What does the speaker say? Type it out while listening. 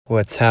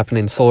What's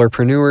happening,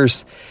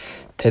 solarpreneurs?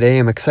 Today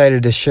I'm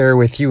excited to share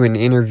with you an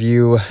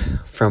interview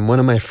from one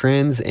of my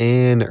friends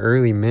and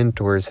early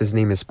mentors. His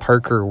name is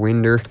Parker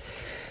Winder.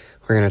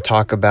 We're going to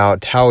talk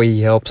about how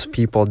he helps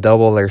people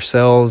double their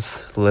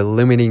sales, the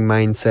limiting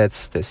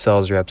mindsets that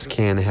sales reps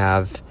can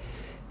have,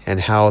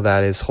 and how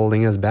that is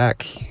holding us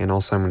back. And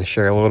also I'm going to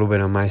share a little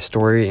bit of my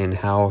story and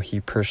how he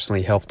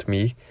personally helped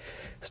me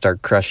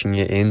start crushing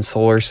it in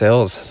solar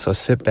sales. So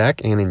sit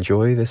back and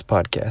enjoy this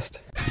podcast.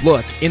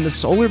 Look, in the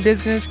solar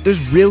business,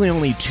 there's really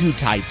only two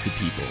types of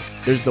people.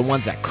 There's the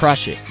ones that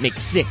crush it, make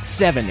 6,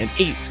 7, and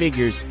 8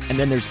 figures, and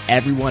then there's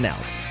everyone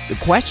else. The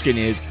question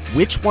is,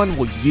 which one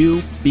will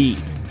you be?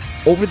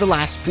 Over the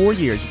last 4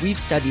 years, we've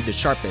studied the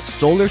sharpest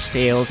solar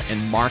sales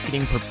and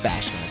marketing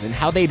professionals and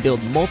how they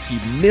build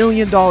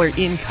multi-million-dollar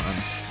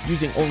incomes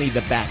using only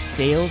the best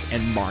sales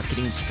and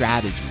marketing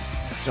strategies.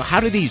 So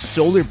how do these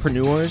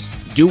solarpreneurs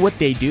do what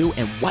they do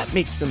and what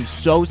makes them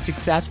so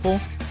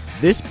successful?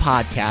 This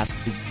podcast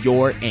is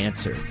your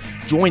answer.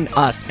 Join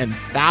us and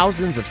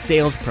thousands of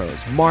sales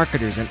pros,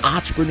 marketers, and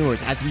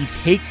entrepreneurs as we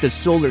take the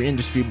solar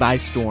industry by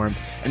storm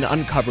and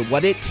uncover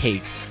what it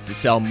takes to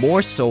sell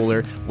more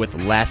solar with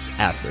less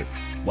effort.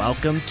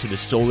 Welcome to the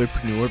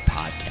Solarpreneur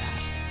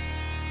Podcast.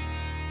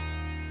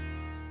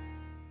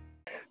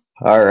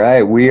 All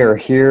right, we are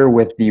here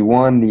with the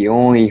one, the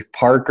only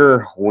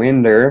Parker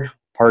Winder.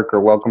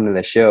 Parker, welcome to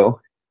the show.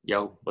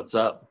 Yo, what's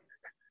up?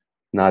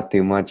 Not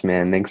too much,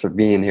 man. Thanks for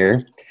being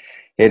here.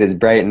 It is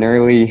bright and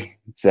early.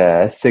 It's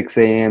 6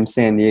 a.m.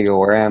 San Diego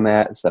where I'm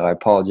at, so I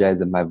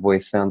apologize if my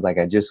voice sounds like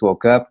I just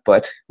woke up,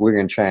 but we're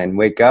going to try and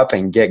wake up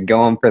and get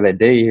going for the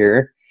day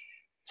here.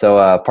 So,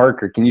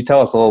 Parker, can you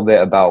tell us a little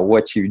bit about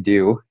what you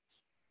do?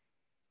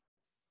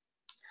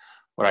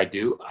 What I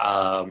do?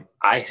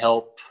 I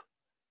help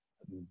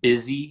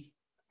busy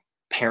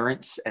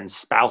parents and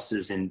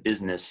spouses in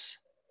business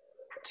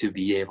to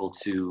be able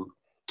to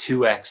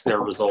 2x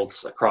their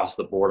results across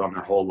the board on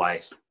their whole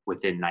life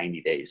within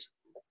 90 days.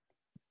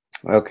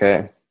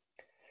 Okay.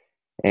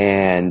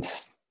 And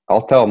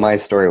I'll tell my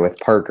story with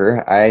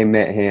Parker. I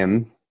met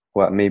him,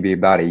 maybe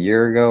about a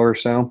year ago or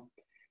so.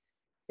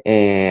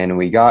 And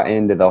we got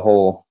into the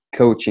whole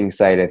coaching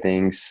side of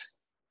things.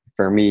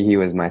 For me, he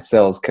was my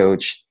sales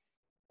coach.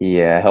 He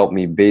helped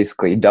me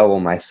basically double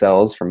my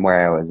sales from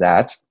where I was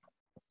at.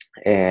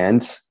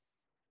 And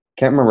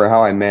can't remember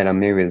how I met him.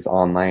 Maybe it was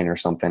online or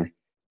something.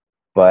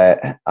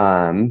 But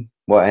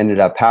what ended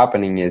up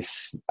happening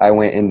is I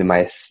went into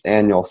my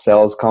annual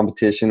sales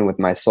competition with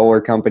my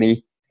solar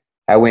company.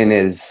 I went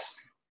as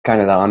kind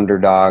of the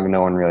underdog.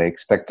 No one really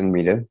expected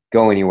me to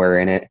go anywhere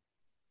in it.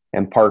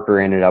 And Parker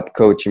ended up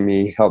coaching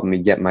me, helping me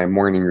get my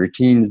morning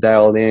routines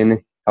dialed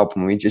in,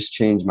 helping me just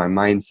change my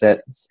mindset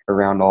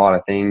around a lot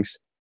of things.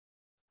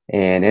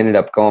 And ended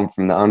up going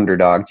from the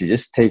underdog to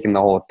just taking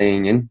the whole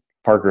thing. And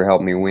Parker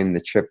helped me win the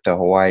trip to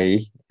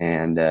Hawaii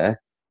and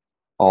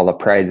all the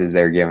prizes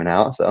they're giving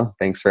out. So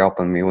thanks for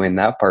helping me win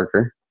that,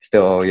 Parker.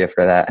 Still owe you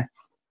for that.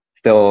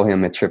 Still owe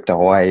him a trip to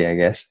Hawaii, I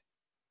guess.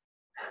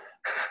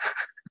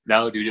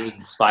 No, dude, it was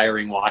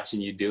inspiring watching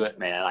you do it,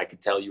 man. I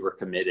could tell you were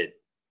committed.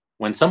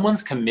 When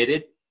someone's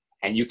committed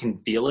and you can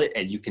feel it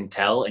and you can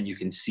tell and you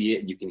can see it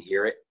and you can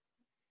hear it,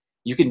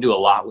 you can do a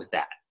lot with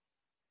that.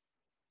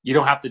 You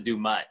don't have to do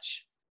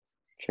much.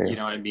 Sure. You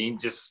know what I mean?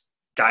 Just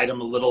guide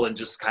them a little and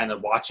just kind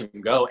of watch them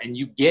go. And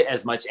you get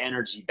as much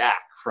energy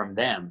back from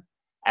them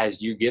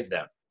as you give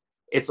them.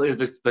 It's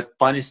the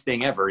funnest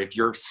thing ever. If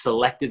you're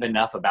selective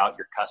enough about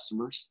your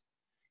customers,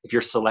 if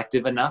you're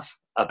selective enough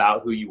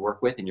about who you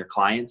work with and your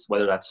clients,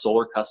 whether that's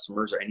solar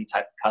customers or any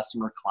type of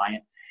customer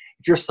client,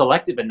 if you're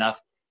selective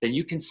enough, then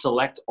you can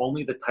select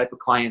only the type of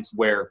clients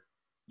where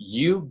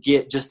you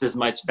get just as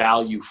much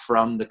value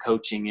from the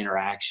coaching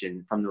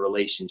interaction, from the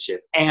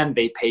relationship, and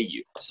they pay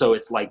you. So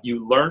it's like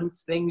you learn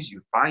things, you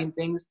find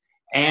things,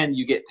 and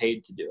you get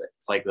paid to do it.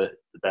 It's like the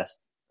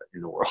best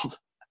in the world.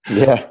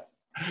 Yeah.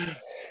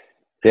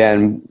 Yeah,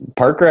 and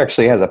Parker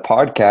actually has a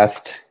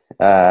podcast,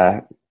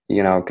 kind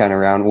of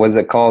around, was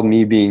it called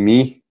Me Being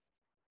Me?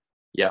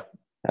 Yeah.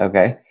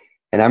 Okay.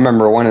 And I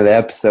remember one of the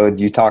episodes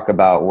you talk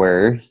about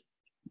where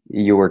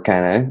you were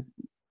kind of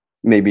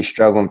maybe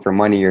struggling for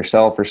money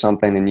yourself or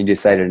something, and you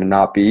decided to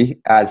not be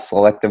as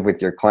selective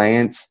with your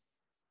clients.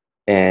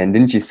 And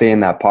didn't you say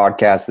in that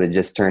podcast that it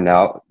just turned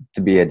out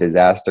to be a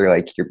disaster?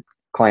 Like your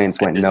clients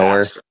went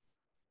nowhere.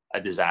 A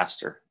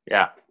disaster.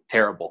 Yeah.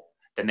 Terrible.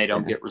 Then they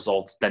don't get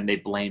results. Then they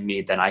blame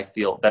me. Then I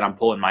feel that I'm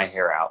pulling my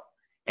hair out.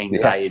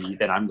 Anxiety.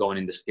 Then I'm going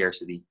into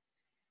scarcity.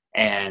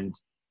 And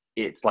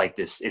it's like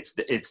this. It's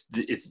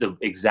the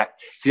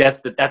exact. See, that's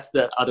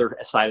the other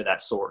side of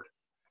that sword.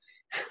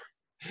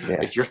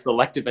 Yeah. If you're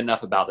selective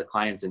enough about the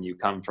clients and you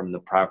come from the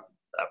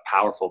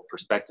powerful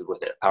perspective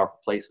with it, powerful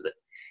place with it,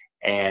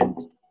 and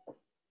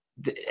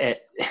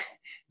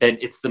then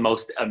it's the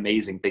most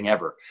amazing thing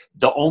ever.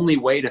 The only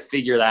way to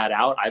figure that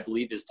out, I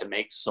believe, is to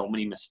make so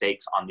many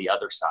mistakes on the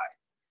other side.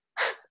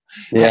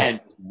 Yeah. And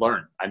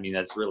learn. I mean,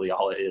 that's really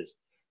all it is.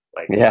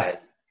 Like, yeah.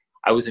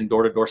 I was in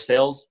door-to-door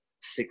sales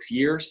 6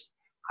 years.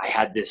 I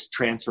had this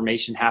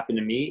transformation happen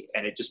to me,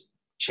 and it just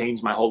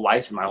changed my whole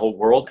life and my whole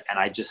world. And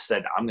I just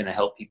said, I'm going to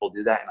help people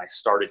do that. And I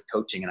started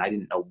coaching, and I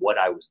didn't know what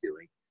I was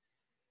doing.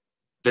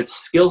 The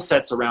skill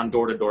sets around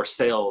door-to-door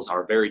sales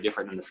are very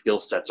different than the skill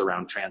sets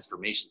around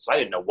transformation. So I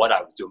didn't know what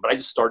I was doing, but I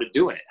just started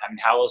doing it. I mean,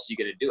 how else are you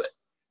going to do it?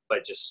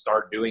 But just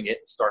start doing it,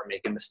 start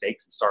making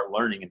mistakes, and start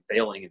learning and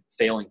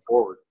failing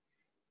forward.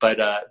 But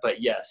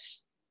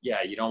yes,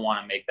 yeah, you don't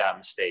want to make that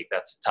mistake.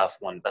 That's a tough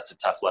one. That's a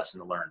tough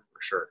lesson to learn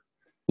for sure.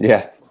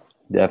 Yeah,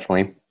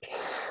 definitely.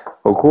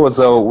 Well, cool.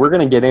 So we're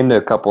going to get into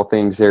a couple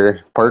things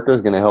here.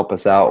 Parker's going to help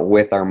us out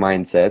with our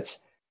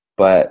mindsets.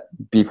 But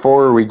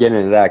before we get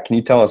into that, can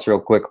you tell us real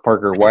quick,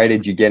 Parker, why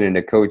did you get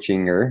into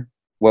coaching, or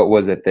what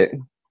was it that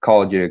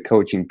called you to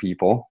coaching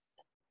people?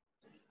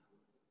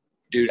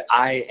 Dude,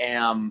 I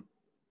am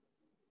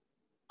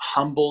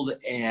humbled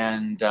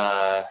and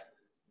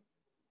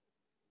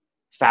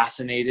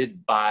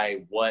fascinated by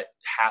what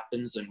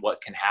happens and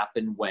what can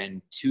happen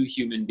when two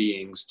human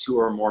beings, two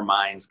or more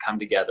minds, come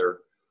together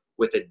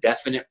with a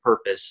definite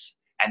purpose,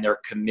 and they're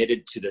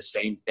committed to the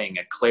same thing,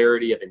 a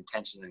clarity of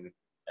intention and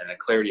a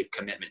clarity of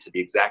commitment to the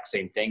exact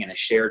same thing, and a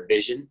shared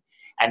vision,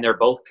 and they're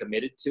both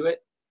committed to it.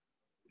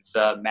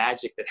 The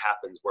magic that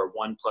happens where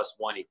 1 +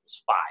 1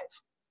 = 5,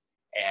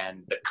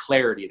 and the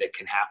clarity that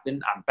can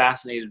happen, I'm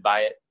fascinated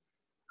by it.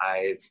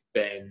 I've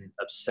been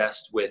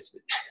obsessed with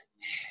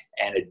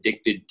and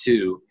addicted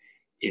to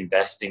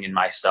investing in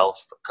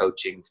myself for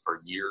coaching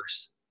for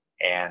years.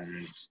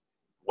 And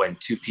when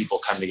two people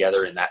come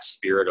together in that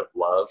spirit of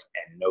love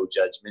and no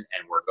judgment,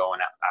 and we're going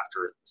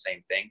after the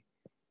same thing,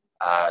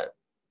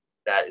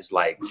 that is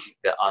like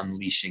the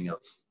unleashing of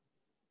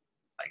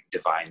like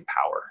divine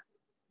power.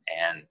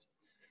 And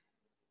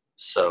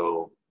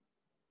so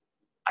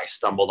I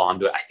stumbled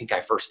onto it. I think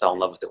I first fell in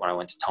love with it when I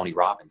went to Tony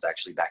Robbins,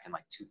 actually back in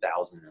like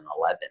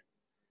 2011.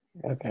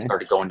 Okay.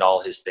 Started going to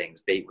all his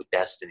things, Date with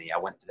Destiny. I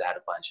went to that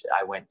a bunch.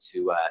 I went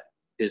to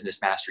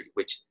Business Mastery,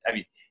 which, I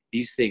mean,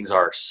 these things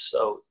are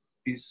so,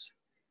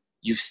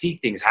 you see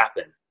things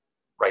happen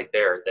right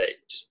there that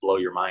just blow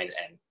your mind,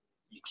 and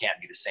you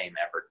can't be the same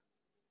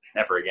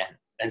never again.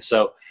 And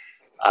so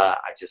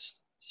I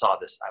just saw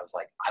this. I was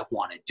like, I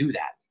want to do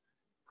that.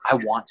 I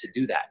want to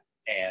do that.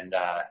 And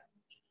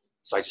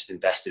so I just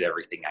invested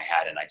everything I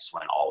had, and I just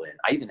went all in.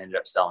 I even ended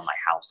up selling my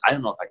house. I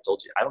don't know if I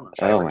told you. I don't know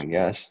if Oh my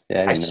gosh.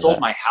 Yeah, I sold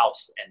my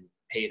house and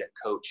paid a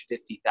coach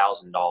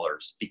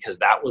 $50,000 because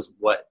that was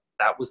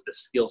the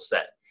skill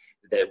set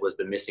that was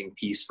the missing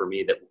piece for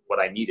me, that what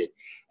I needed.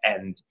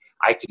 And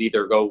I could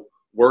either go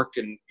work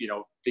and,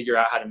 figure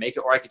out how to make it,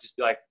 or I could just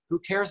be like, who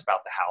cares about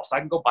the house? I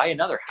can go buy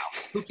another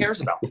house. Who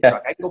cares about the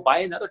truck? I can go buy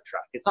another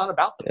truck. It's not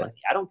about the money.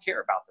 I don't care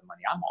about the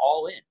money. I'm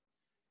all in.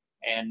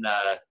 And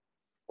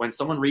when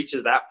someone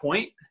reaches that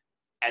point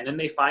and then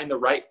they find the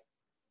right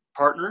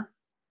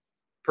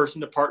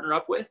person to partner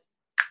up with,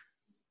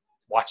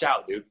 watch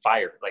out, dude.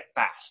 Fire, like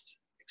fast.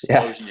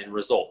 Explosion in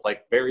results,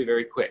 like very,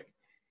 very quick.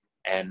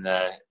 And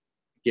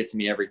gets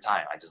me every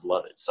time. I just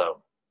love it.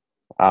 So.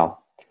 Wow.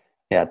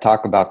 Yeah.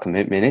 Talk about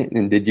commitment.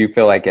 And did you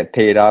feel like it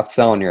paid off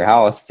selling your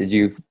house? Did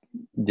you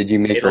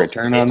make a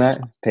return on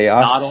that? Pay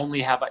off? Not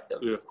only have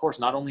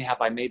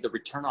I made the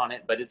return on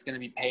it, but it's going to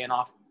be paying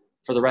off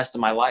for the rest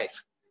of my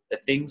life. The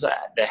things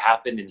that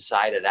happened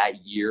inside of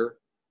that year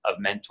of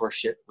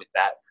mentorship with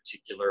that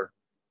particular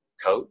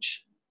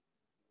coach,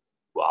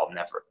 well, I'll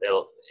never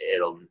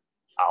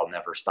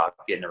stop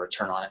getting a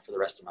return on it for the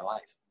rest of my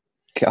life.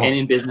 Cool. And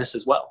in business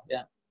as well.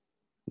 Yeah.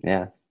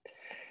 Yeah.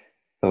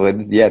 So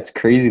it's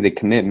crazy, the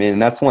commitment.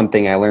 And that's one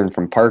thing I learned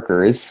from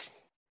Parker is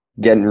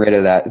getting rid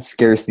of that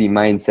scarcity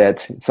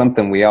mindset. It's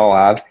something we all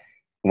have.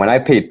 When I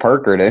paid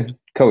Parker to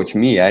coach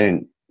me,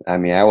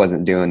 I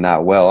wasn't doing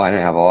that well. I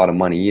didn't have a lot of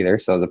money either.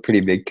 So it was a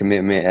pretty big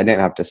commitment. I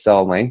didn't have to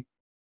sell I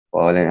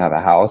didn't have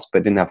a house,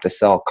 but didn't have to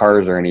sell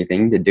cars or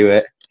anything to do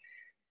it.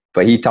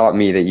 But he taught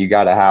me that you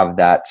got to have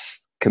that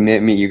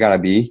commitment. You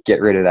got to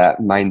get rid of that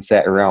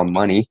mindset around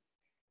money.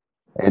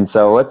 And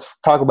so let's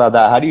talk about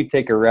that. How do you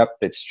take a rep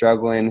that's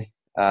struggling?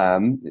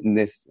 In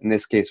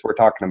this case, we're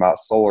talking about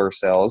solar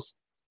cells.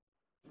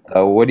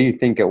 So what do you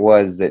think it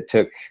was that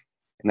took,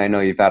 and I know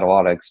you've had a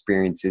lot of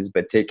experiences,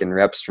 but taking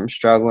reps from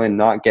struggling,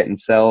 not getting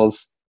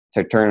sales,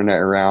 to turning it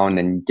around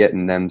and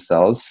getting them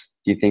sales?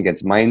 Do you think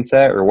it's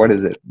mindset, or what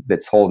is it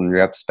that's holding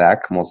reps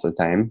back most of the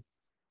time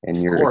in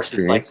your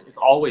experience? It's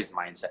always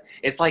mindset.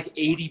 It's like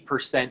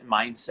 80%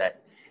 mindset.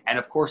 And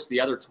of course, the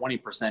other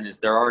 20% is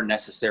there are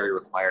necessary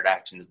required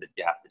actions that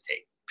you have to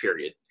take,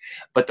 period.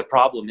 But the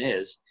problem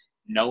is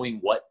knowing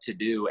what to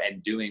do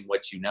and doing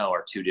what you know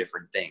are two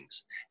different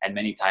things. And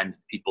many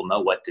times people know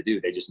what to do,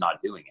 they're just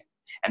not doing it.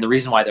 And the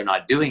reason why they're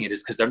not doing it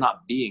is because they're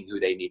not being who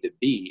they need to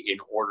be in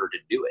order to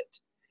do it.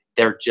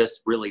 They're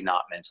just really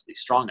not mentally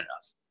strong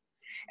enough.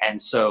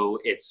 And so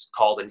it's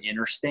called an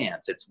inner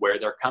stance. It's where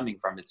they're coming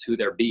from. It's who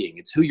they're being.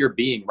 It's who you're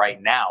being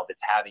right now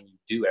that's having you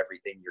do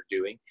everything you're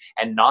doing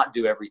and not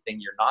do everything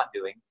you're not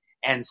doing,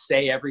 and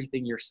say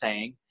everything you're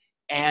saying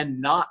and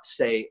not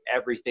say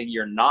everything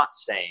you're not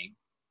saying,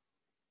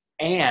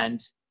 and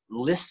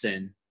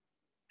listen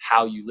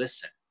how you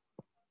listen.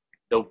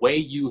 The way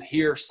you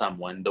hear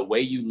someone, the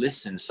way you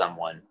listen to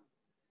someone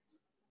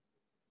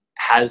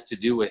has to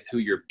do with who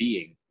you're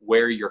being,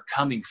 where you're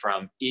coming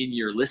from in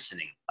your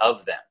listening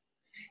of them.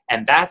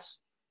 And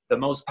that's the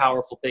most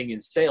powerful thing in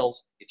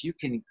sales. If you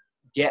can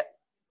get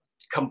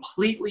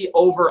completely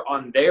over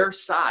on their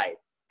side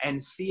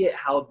and see it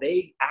how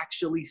they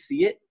actually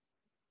see it,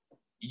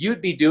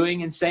 you'd be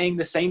doing and saying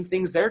the same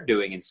things they're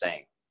doing and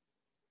saying,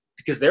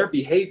 because their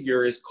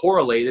behavior is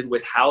correlated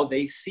with how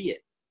they see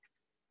it.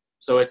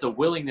 So it's a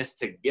willingness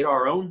to get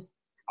our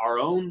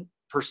own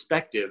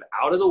perspective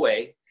out of the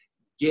way,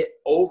 get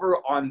over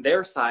on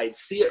their side,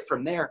 see it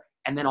from there,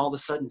 and then all of a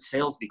sudden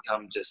sales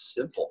become just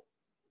simple.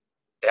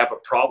 They have a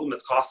problem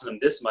that's costing them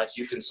this much.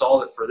 You can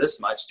solve it for this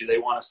much. Do they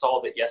want to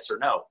solve it? Yes or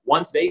no?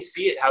 Once they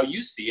see it how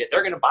you see it,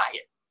 they're going to buy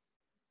it.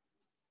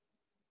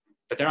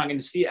 But they're not going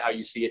to see it how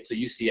you see it till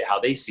you see it how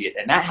they see it.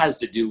 And that has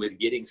to do with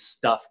getting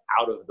stuff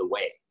out of the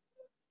way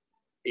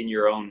in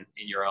your own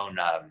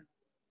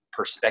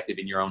perspective,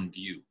 in your own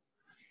view.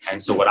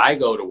 And so what I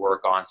go to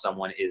work on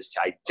someone is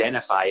to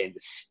identify and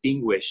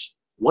distinguish,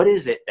 what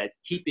is it that's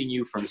keeping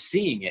you from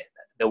seeing it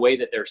the way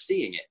that they're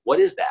seeing it? What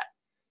is that?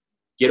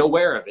 Get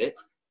aware of it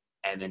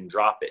and then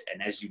drop it.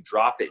 And as you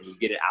drop it and you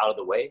get it out of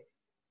the way,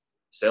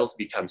 sales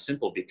become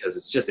simple because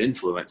it's just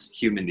influence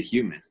human to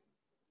human.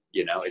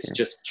 You know, it's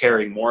just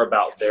caring more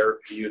about their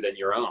view than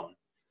your own.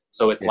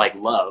 So it's like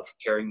love,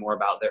 caring more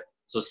about their.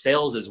 So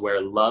sales is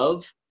where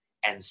love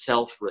and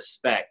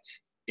self-respect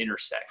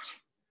intersect.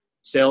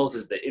 Sales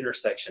is the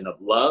intersection of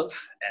love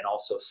and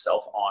also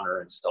self-honor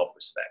and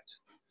self-respect.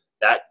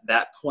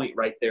 That point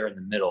right there in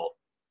the middle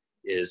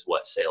is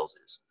what sales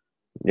is.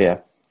 Yeah,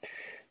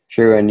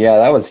 true. And yeah,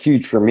 that was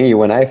huge for me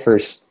when I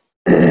first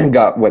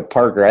got with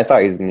Parker. I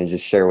thought he was going to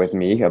just share with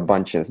me a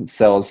bunch of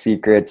sales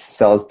secrets,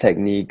 sales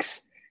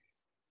techniques,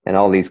 and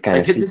all these kind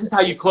of secrets. This is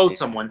how you close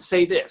someone.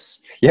 Say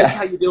this. Yeah. This is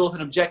how you deal with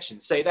an objection.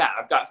 Say that.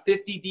 I've got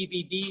 50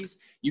 DVDs.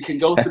 You can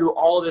go through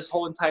all of this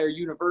whole entire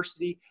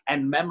university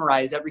and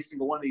memorize every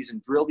single one of these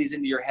and drill these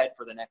into your head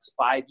for the next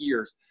 5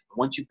 years.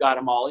 Once you've got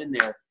them all in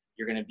there,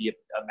 you're going to be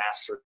a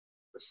master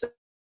of sales.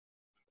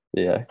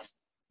 Yeah,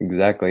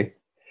 exactly.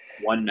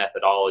 One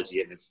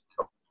methodology, and it's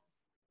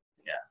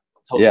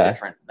totally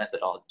different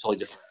methodology, totally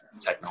different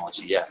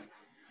technology.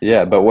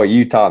 Yeah, but what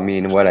you taught me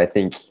and what I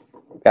think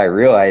I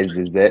realized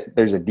is that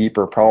there's a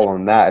deeper problem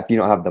than that. If you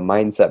don't have the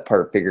mindset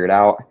part figured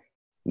out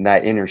and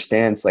that inner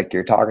stance like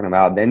you're talking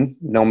about, then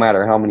no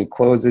matter how many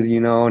closes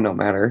no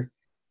matter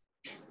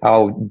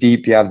how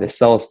deep you have the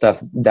sales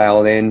stuff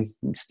dialed in,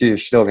 you're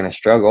still going to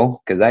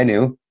struggle. Because I'd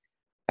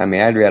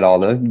read all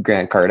the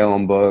Grant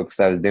Cardone books.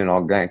 I was doing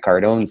all Grant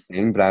Cardone's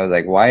thing, but I was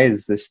like, why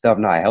is this stuff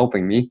not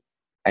helping me?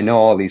 I know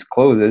all these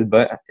closes,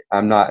 but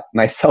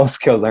my sales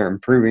skills aren't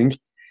improving.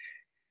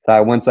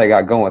 So once I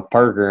got going with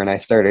Parker and I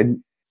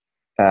started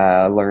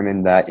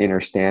learning that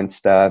inner stance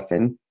stuff,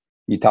 and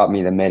you taught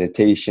me the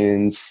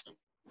meditations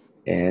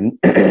and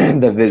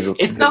the visual.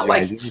 It's not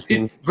like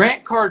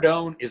Grant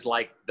Cardone is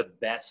like the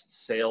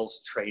best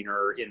sales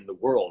trainer in the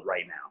world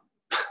right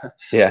now.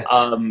 Yeah.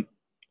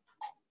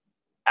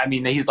 I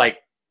mean, he's like,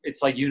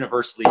 it's like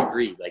universally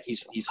agreed. Like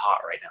he's hot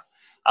right now.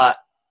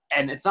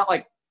 And it's not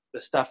like the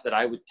stuff that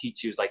I would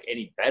teach you is like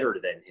any better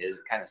than his.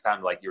 It kind of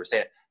sounded like you were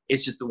saying.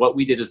 It's just what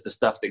we did is the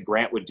stuff that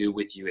Grant would do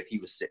with you if he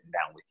was sitting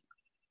down with you.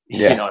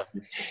 Yeah. You know,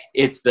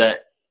 it's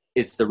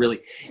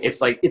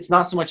like, it's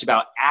not so much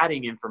about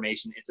adding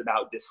information. It's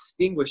about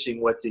distinguishing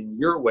what's in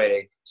your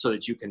way so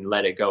that you can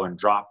let it go and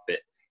drop it.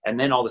 And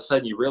then all of a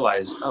sudden you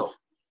realize, oh,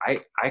 I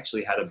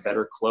actually had a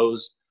better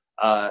close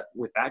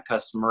with that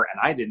customer.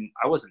 And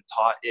I wasn't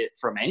taught it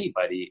from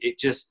anybody. It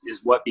just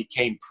is what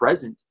became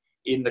present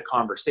in the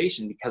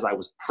conversation because I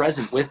was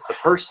present with the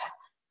person.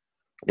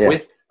 Yeah.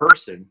 With the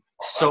person.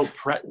 So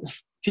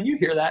can you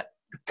hear that?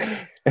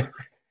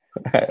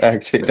 I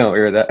actually don't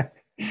hear that.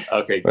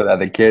 Okay. What are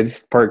the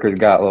kids? Parker's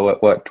got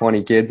what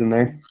 20 kids in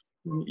there?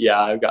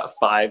 Yeah, I've got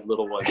 5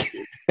 little ones.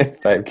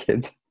 5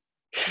 kids.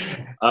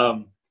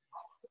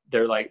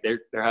 They're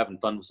having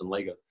fun with some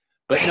Lego.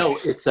 But no,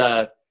 it's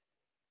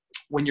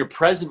when you're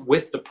present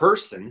with the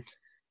person,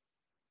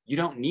 you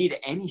don't need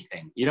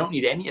anything. You don't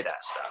need any of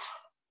that stuff.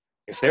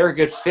 If they're a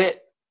good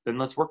fit, then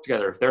let's work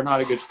together. If they're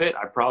not a good fit,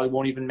 I probably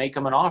won't even make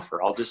them an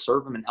offer. I'll just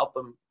serve them and help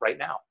them right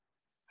now.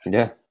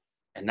 Yeah.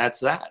 And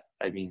that's that.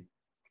 I mean.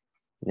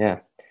 Yeah.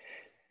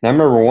 And I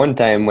remember one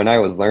time when I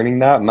was learning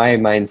that, my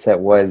mindset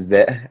was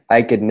that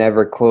I could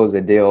never close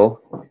a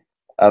deal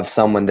of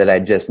someone that I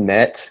just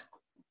met.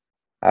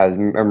 I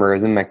remember I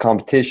was in my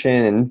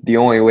competition, and the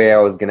only way I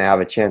was going to have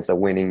a chance of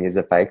winning is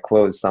if I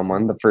closed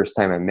someone the first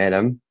time I met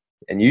them.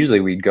 And usually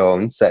we'd go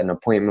and set an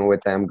appointment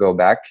with them, go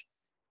back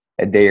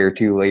a day or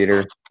two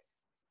later.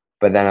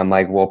 But then I'm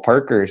like, well,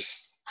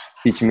 Parker's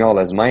teaching me all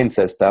this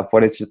mindset stuff.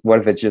 What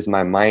if it's just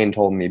my mind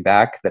holding me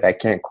back that I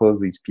can't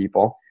close these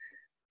people?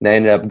 And I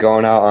ended up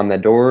going out on the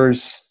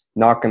doors,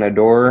 knocking a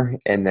door,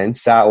 and then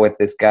sat with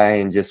this guy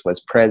and just was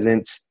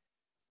present.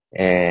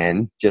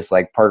 And just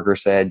like Parker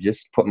said,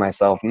 just put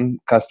myself in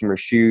customer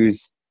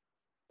shoes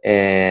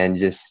and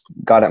just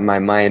got it in my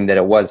mind that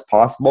it was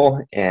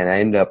possible. And I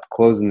ended up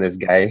closing this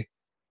guy.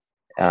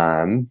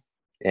 And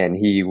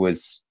he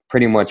was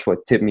pretty much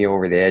what tipped me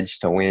over the edge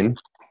to win.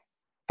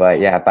 But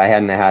yeah, if I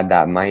hadn't had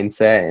that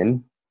mindset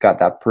and got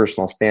that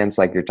personal stance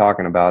like you're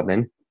talking about,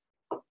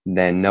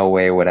 then no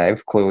way would I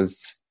have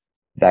closed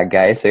that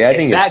guy. So yeah, I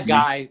think that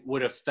guy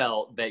would have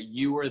felt that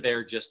you were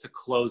there just to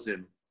close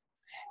him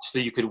so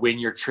you could win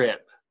your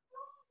trip,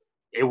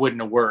 it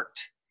wouldn't have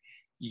worked.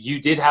 You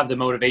did have the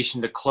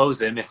motivation to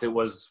close him if it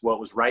was what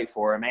was right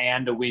for him,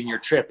 and to win your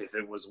trip if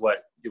it was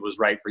what it was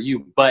right for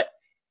you. But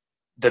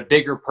the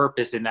bigger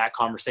purpose in that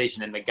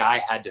conversation, and the guy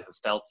had to have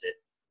felt it,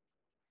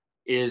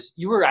 is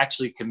you were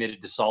actually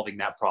committed to solving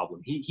that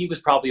problem. He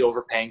was probably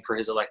overpaying for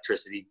his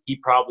electricity. He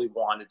probably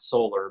wanted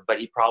solar, but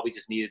he probably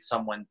just needed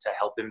someone to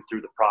help him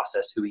through the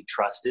process who he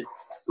trusted,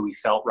 who he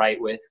felt right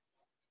with,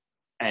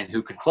 and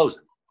who could close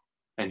him,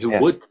 and who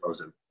would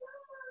close him.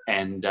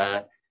 And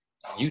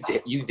you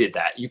did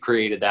that. You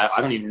created that.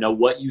 I don't even know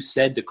what you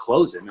said to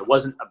close him. It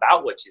wasn't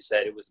about what you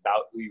said. It was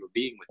about who you were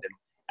being with him.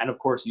 And of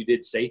course, you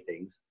did say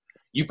things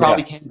you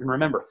probably can't even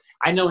remember.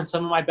 I know in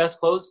some of my best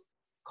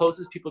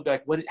closes, people be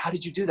like, how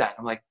did you do that?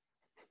 I'm like,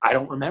 I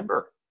don't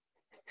remember.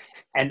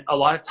 And a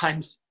lot of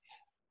times,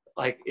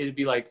 like, it'd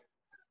be like,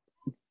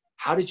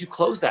 how did you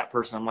close that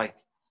person? I'm like,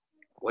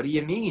 what do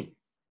you mean?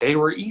 They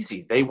were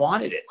easy. They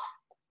wanted it.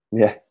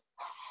 Yeah.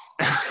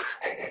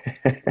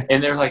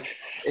 And they're like,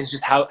 it's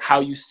just how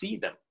you see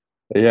them.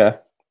 Yeah.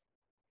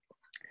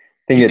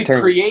 You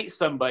could create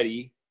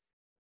somebody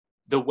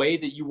the way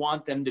that you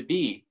want them to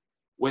be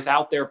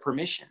without their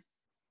permission.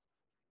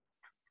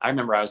 I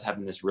remember I was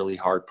having this really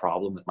hard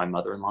problem with my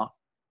mother-in-law.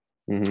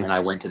 Mm-hmm. And I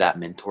went to that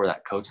mentor,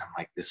 that coach. I'm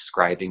like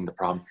describing the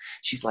problem.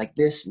 She's like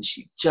this, and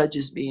she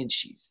judges me, and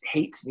she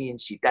hates me, and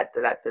she that.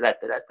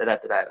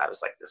 I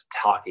was like just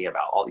talking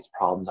about all these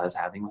problems I was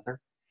having with her.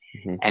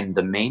 Mm-hmm. And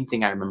the main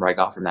thing I remember I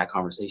got from that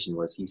conversation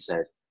was he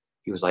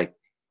was like,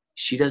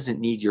 she doesn't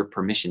need your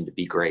permission to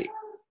be great.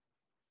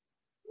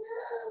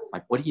 I'm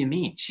like, what do you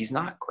mean? She's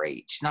not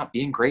great. She's not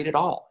being great at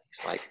all.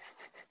 He's like,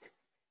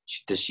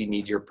 does she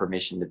need your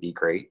permission to be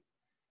great?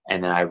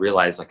 And then I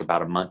realized, like,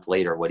 about a month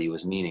later, what he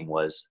was meaning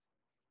was,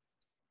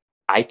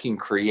 I can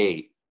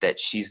create that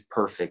she's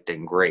perfect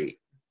and great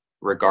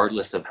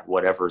regardless of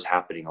whatever's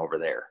happening over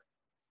there.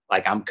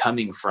 Like, I'm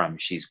coming from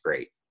she's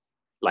great,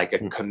 like a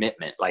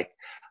commitment. Like,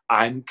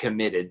 I'm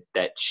committed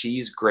that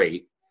she's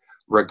great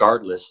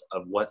regardless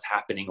of what's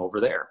happening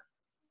over there.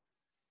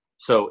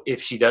 So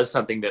if she does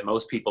something that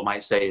most people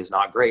might say is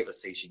not great,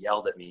 let's say she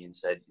yelled at me and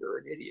said, you're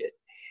an idiot,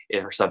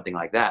 or something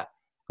like that.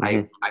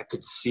 Mm-hmm. I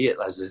could see it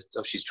as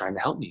oh, she's trying to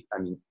help me. I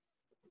mean,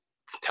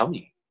 tell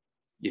me,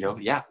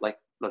 like,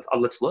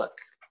 let's look.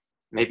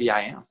 Maybe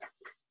I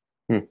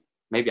am.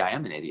 Maybe I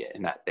am an idiot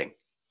in that thing.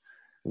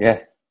 Yeah.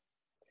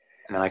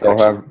 And then I go,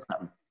 something,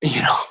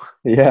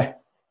 Yeah.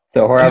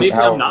 So maybe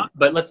I'm not,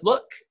 but let's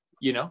look.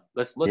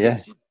 Let's look and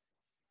see.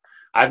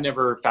 I've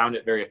never found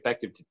it very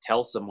effective to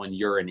tell someone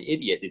you're an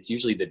idiot. It's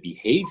usually the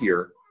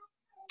behavior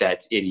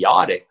that's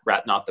idiotic,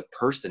 not the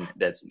person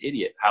that's an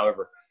idiot.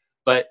 However,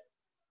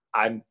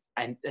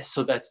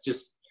 so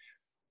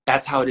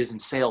that's how it is in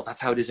sales.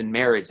 That's how it is in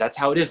marriage. That's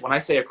how it is when I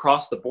say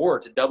across the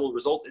board to double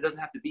results. It doesn't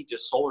have to be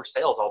just solar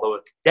sales, although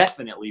it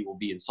definitely will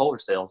be in solar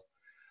sales.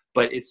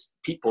 But it's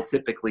people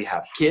typically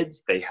have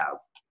kids. They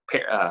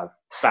have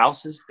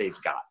spouses. They've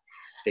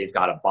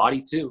got a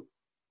body too.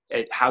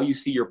 How you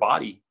see your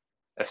body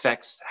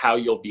affects how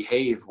you'll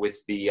behave with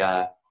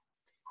the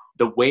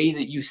way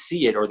that you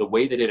see it, or the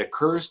way that it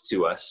occurs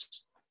to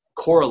us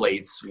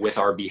correlates with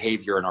our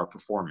behavior and our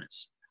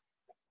performance.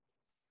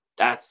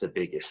 That's the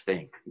biggest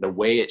thing, the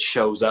way it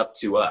shows up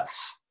to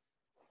us.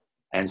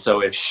 And so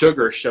if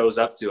sugar shows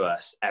up to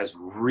us as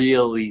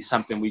really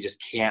something we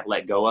just can't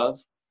let go of,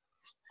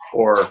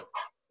 or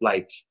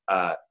like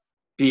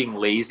being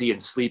lazy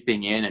and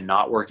sleeping in and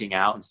not working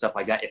out and stuff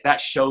like that, if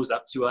that shows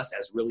up to us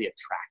as really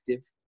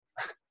attractive,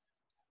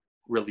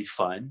 really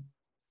fun,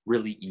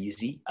 really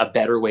easy, a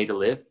better way to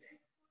live,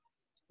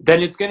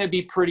 then it's going to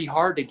be pretty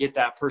hard to get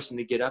that person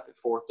to get up at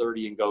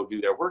 4:30 and go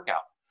do their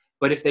workout.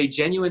 But if they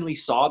genuinely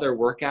saw their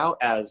workout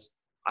as,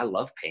 I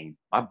love pain,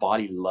 my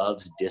body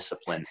loves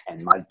discipline,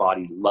 and my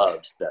body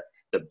loves the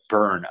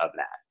burn of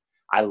that.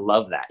 I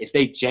love that. If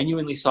they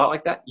genuinely saw it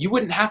like that, you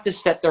wouldn't have to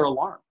set their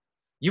alarm.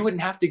 You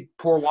wouldn't have to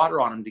pour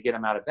water on them to get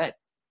them out of bed.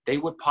 They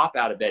would pop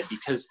out of bed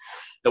because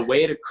the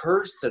way it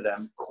occurs to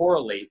them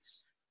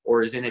correlates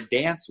or is in a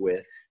dance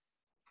with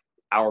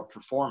our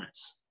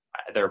performance,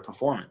 their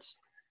performance.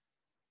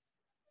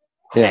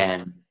 Yeah.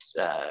 And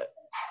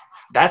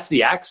that's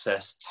the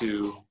access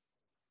to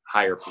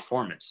higher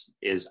performance,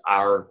 is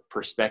our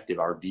perspective,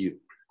 our view.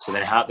 So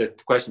then the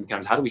question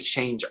becomes, how do we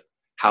change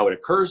how it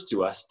occurs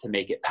to us to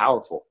make it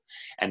powerful?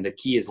 And the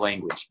key is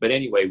language. But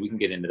anyway, we can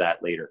get into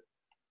that later.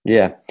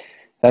 Yeah,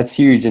 that's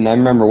huge. And I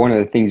remember one of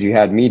the things you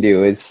had me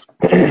do is,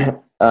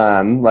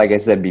 like I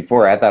said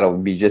before, I thought it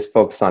would be just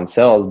focused on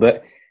sales,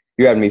 but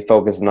you had me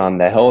focusing on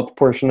the health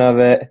portion of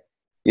it.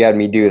 You had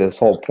me do this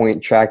whole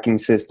point tracking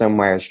system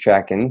where I was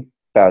tracking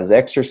if I was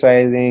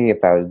exercising,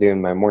 if I was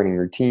doing my morning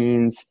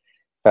routines,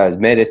 if I was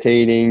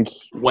meditating.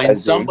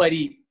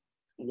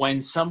 When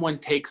someone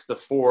takes the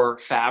 4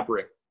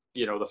 fabric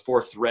the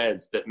four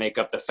threads that make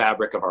up the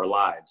fabric of our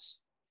lives,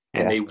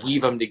 and Yeah. they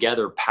weave them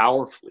together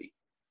powerfully.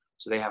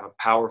 So they have a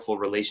powerful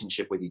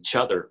relationship with each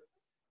other.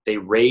 They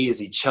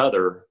raise each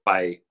other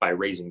by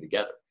raising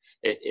together.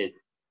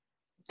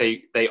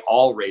 They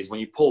all raise. When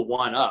you pull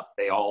one up,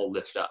 they all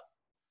lift up.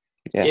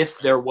 Yeah. If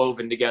they're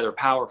woven together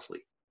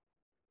powerfully.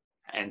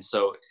 And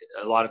so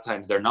a lot of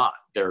times they're not.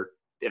 They're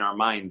in our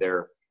mind.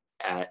 They're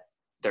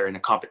in a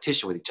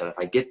competition with each other. If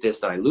I get this,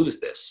 then I lose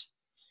this.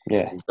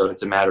 Yeah. And so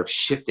it's a matter of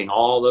shifting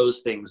all those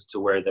things to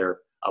where they're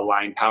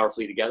aligned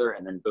powerfully together,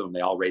 and then boom,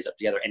 they all raise up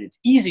together. And it's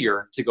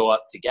easier to go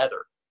up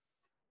together.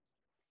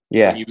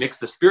 Yeah. When you mix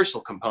the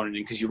spiritual component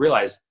in, because you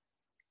realize,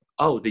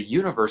 oh, the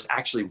universe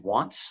actually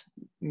wants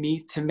me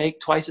to make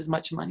twice as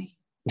much money.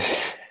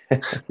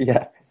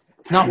 Yeah.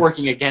 It's not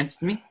working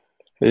against me.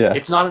 Yeah.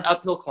 It's not an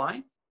uphill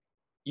climb.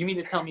 You mean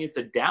to tell me it's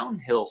a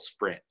downhill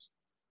sprint?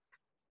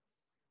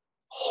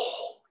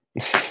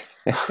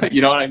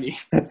 You know what I mean?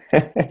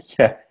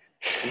 Yeah.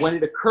 When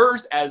it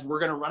occurs as we're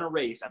going to run a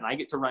race and I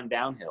get to run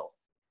downhill,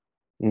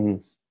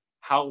 Mm-hmm.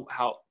 how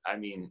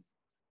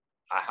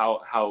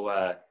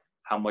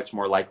much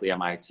more likely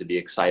am I to be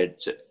excited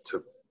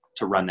to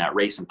run that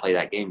race and play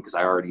that game, because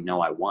I already know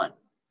I won.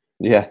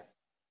 Yeah.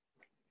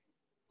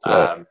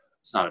 So,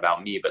 it's not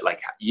about me, but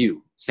like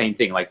you, same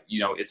thing. Like,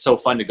 it's so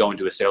fun to go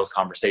into a sales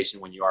conversation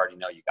when you already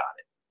know you got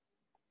it.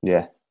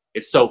 yeah.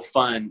 It's so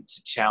fun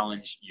to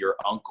challenge your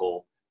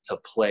uncle to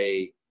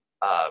play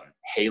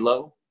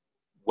Halo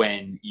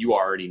when you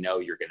already know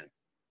you're gonna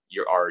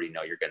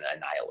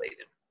annihilate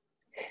him.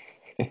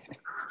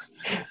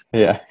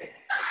 Yeah.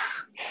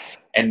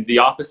 And the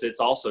opposite's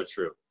also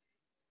true,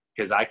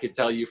 because I could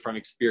tell you from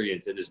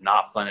experience, it is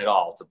not fun at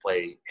all to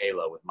play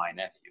Halo with my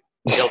nephew.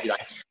 They'll be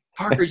like,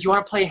 Parker, you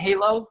want to play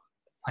Halo?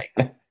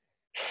 Like,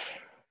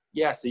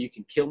 yeah, so you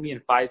can kill me in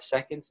 5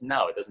 seconds?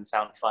 No, it doesn't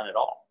sound fun at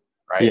all,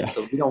 right? Yeah.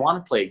 So we don't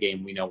want to play a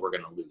game we know we're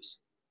going to lose.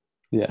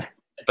 Yeah.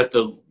 But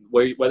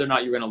whether or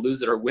not you're going to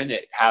lose it or win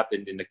it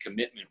happened in the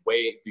commitment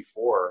way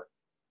before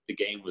the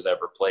game was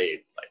ever played.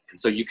 And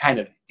so you kind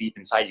of, deep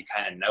inside, you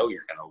kind of know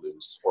you're going to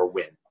lose or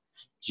win.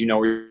 You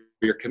know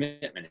your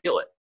commitment, feel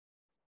it.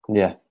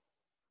 Yeah.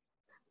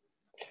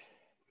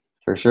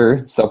 For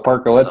sure. So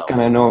Parker, let's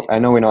kind of know, I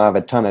know we don't have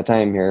a ton of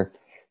time here.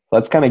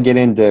 Let's kind of get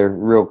into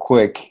real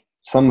quick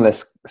some of the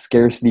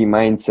scarcity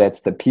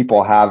mindsets that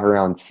people have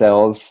around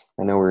sales.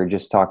 I know we were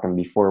just talking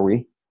before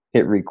we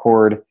hit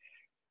record.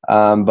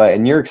 But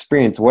in your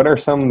experience, what are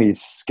some of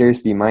these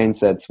scarcity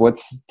mindsets?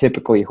 What's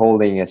typically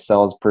holding a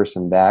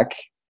salesperson back?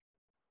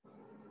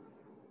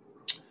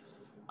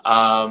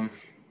 Well,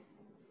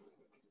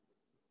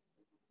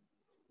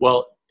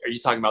 are you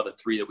talking about the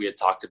three that we had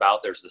talked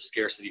about? There's the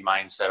scarcity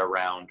mindset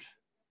around,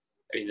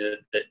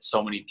 that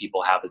so many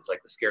people have. It's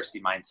like the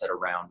scarcity mindset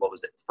around, what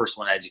was it? First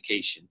one,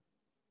 education.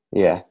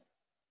 Yeah.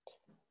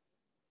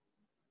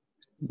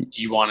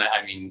 Do you want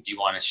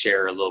to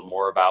share a little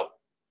more about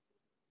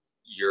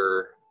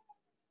your?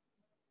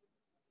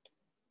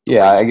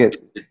 Yeah, I get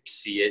to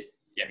see it.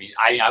 I mean,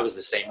 I was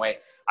the same way.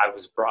 I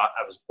was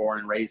born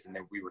and raised, and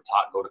then we were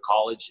taught go to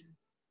college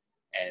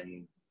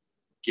and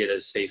get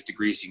a safe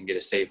degree so you can get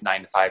a safe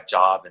 9-to-5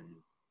 job and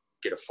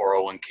get a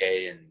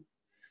 401k and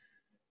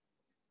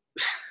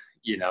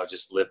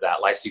just live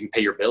that life so you can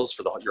pay your bills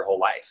for your whole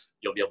life.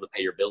 You'll be able to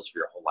pay your bills for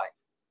your whole life.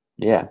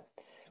 Yeah.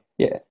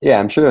 Yeah.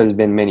 I'm sure there's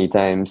been many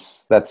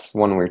times. That's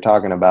one we're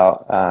talking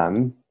about.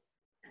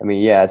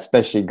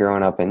 Especially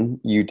growing up in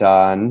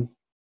Utah and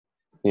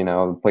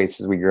the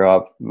places we grew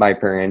up. My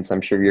parents,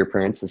 I'm sure your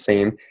parents the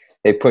same.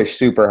 They push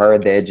super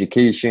hard the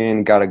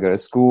education. Got to go to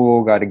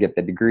school. Got to get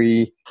the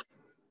degree.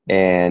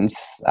 And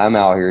I'm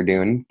out here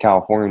doing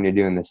California,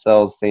 doing the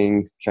sales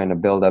thing, trying to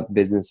build up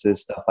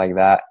businesses, stuff like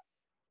that.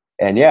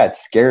 And yeah,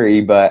 it's scary,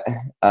 but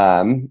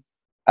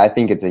I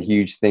think it's a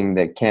huge thing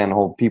that can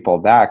hold people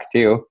back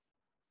too.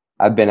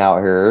 I've been out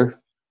here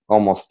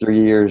almost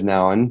 3 years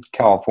now in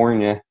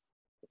California,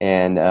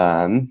 and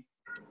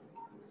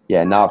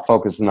not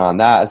focusing on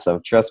that. So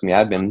trust me,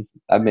 I've been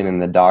in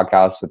the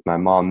doghouse with my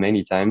mom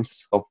many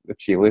times. Hope if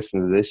she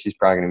listens to this, she's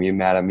probably gonna be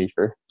mad at me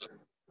for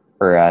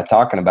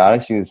talking about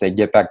it. She's gonna say,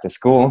 "Get back to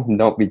school.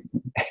 Don't be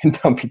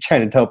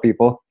trying to tell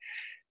people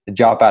to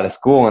drop out of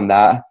school and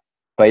that."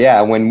 But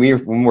yeah, when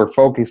we're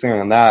focusing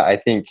on that, I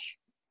think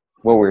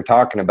what we're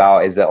talking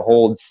about is it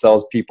holds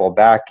salespeople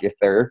back if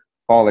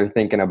all they're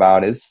thinking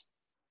about is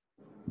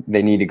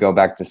they need to go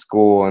back to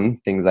school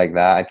and things like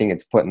that. I think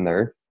it's putting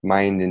their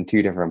mind in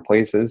two different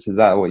places. Is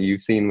that what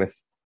you've seen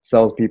with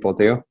salespeople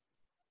too?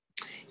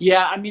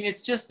 Yeah, I mean,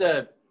 there's just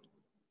a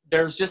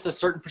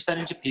certain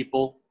percentage of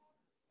people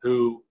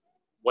who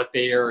what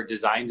they are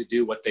designed to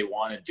do, what they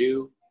want to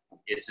do,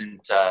 it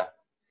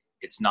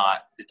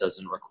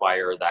doesn't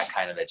require that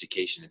kind of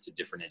education. It's a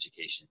different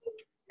education,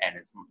 and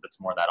it's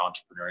more that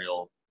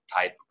entrepreneurial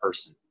type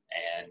person.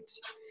 And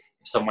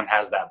if someone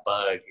has that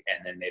bug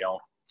and then they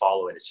don't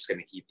follow it, it's just going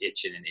to keep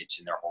itching and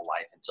itching their whole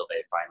life until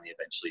they finally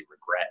eventually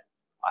regret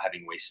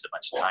having wasted a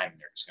bunch of time. And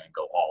they're just going to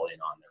go all in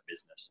on their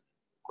business and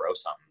grow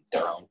something,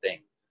 their own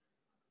thing.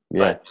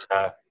 Yeah.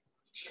 But,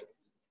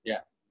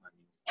 yeah.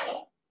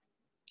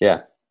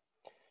 Yeah.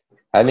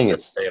 I think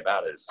What's it's, there to say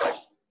about it. It's like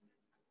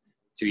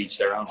to each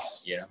their own,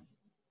 you know.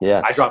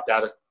 yeah. I dropped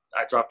out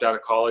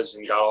of college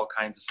and got all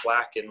kinds of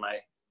flack in my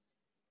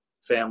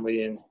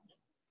family, and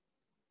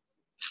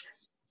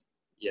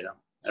you know.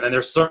 And then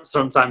there's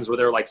sometimes where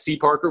they're like, "See,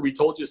 Parker, we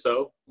told you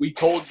so. We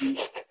told you."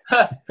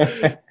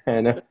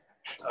 I know.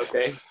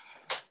 Okay.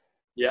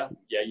 Yeah,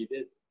 you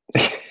did.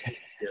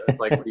 Yeah, it's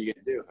like, what are you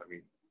gonna do?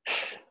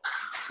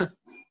 I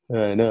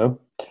mean, I know.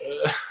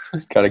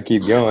 Just got to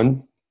keep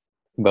going.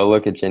 But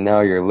look at you now.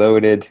 You're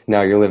loaded.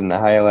 Now you're living the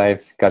high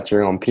life. Got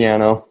your own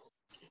piano.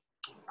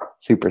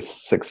 Super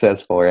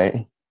successful,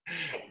 right?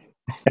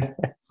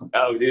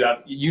 oh, dude,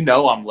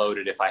 I'm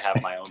loaded if I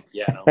have my own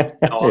piano.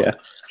 No, Yeah.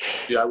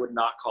 dude, I would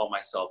not call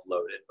myself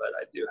loaded, but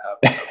I do have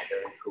a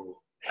very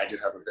cool. I do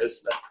have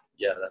this.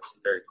 That's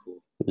very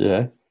cool.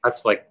 Yeah.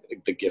 That's like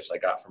the gift I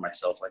got for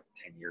myself like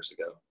 10 years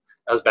ago.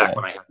 That was back Yeah.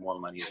 when I had more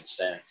money than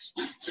sense.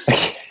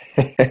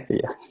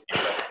 Yeah.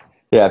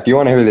 Yeah. If you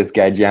want to hear this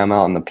guy jam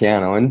out on the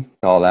piano and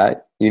all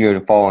that, you need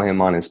to follow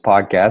him on his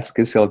podcast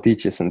because he'll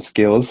teach you some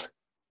skills.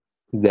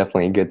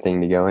 Definitely a good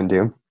thing to go and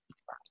do.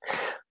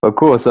 Well,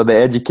 cool. So the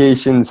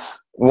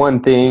education's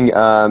one thing.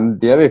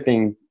 The other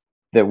thing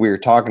that we were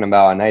talking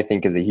about, and I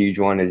think is a huge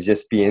one, is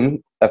just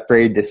being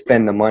afraid to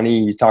spend the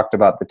money. You talked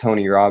about the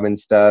Tony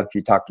Robbins stuff.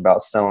 You talked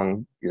about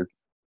selling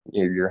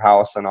your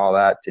house and all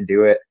that to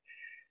do it.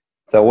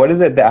 So what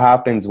is it that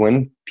happens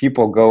when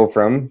people go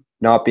from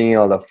not being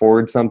able to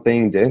afford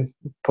something to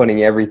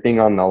putting everything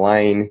on the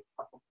line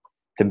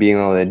to being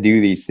able to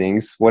do these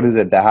things? What is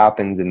it that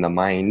happens in the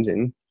mind,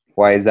 and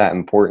why is that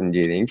important, do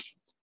you think,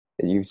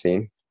 that you've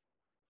seen?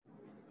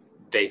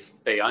 They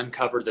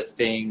uncover the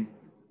thing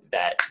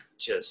that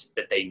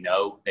they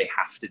know they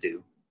have to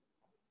do.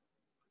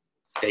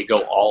 They go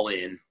all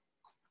in,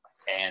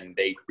 and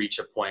they reach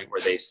a point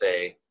where they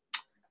say,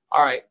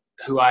 all right,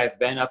 who I've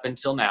been up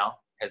until now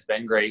has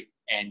been great,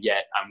 and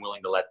yet I'm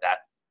willing to let that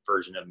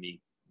version of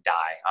me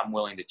die. I'm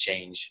willing to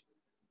change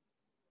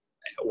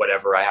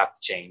whatever I have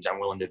to change. I'm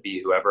willing to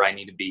be whoever I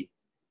need to be.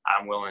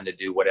 I'm willing to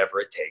do whatever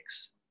it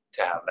takes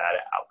to have that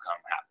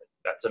outcome happen.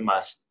 That's a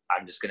must.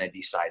 I'm just going to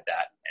decide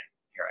that, and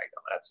here I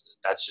go.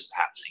 That's just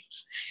happening.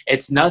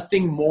 It's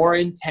nothing more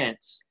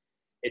intense.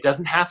 It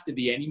doesn't have to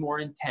be any more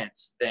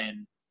intense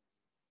than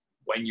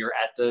when you're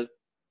at the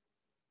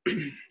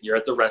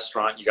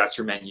restaurant, you got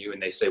your menu,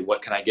 and they say,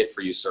 "What can I get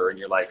for you, sir?" And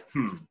you're like,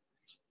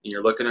 And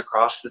you're looking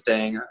across the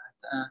thing.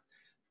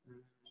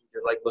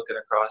 You're like looking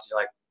across. You're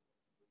like,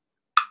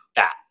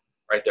 that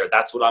right there.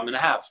 That's what I'm going to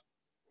have.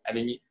 And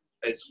then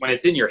when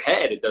it's in your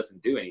head, it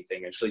doesn't do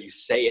anything until you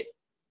say it,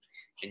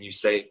 and you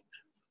say,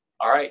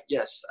 all right,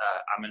 yes,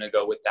 I'm going to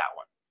go with that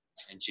one.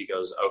 And she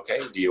goes, okay,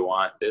 do you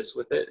want this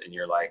with it? And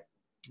you're like,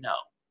 no.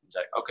 She's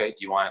like, okay, do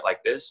you want it like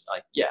this? You're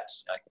like,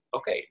 yes. You're like,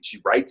 okay. And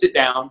she writes it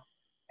down,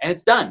 and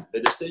it's done. The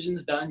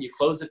decision's done. You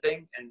close the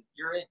thing, and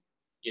you're in.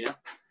 You know,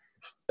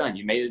 it's done.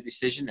 You made a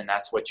decision, and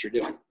that's what you're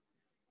doing.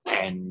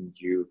 And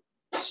you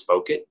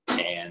spoke it,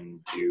 and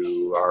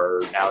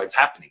now it's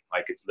happening.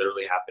 Like, it's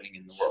literally happening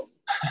in the world.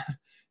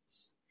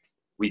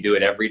 We do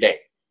it every day.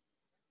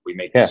 We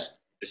make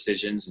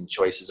decisions and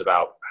choices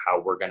about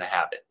how we're going to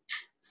have it.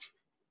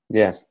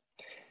 Yeah.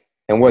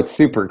 And what's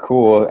super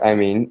cool, I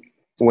mean,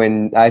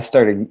 when I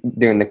started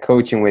doing the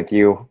coaching with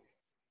you,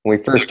 when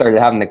we first started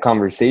having the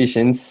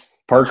conversations,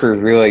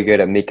 Parker's really good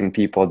at making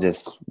people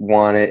just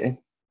want it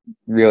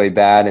really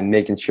bad and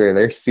making sure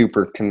they're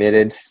super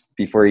committed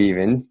before you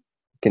even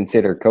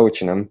consider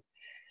coaching them,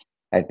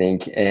 I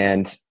think.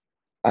 And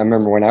I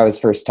remember when I was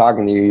first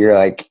talking to you, you're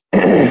like,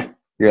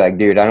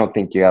 dude, I don't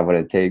think you have what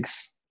it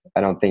takes.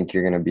 I don't think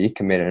you're going to be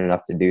committed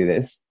enough to do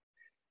this.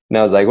 And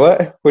I was like,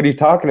 what are you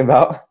talking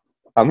about?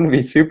 I'm going to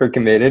be super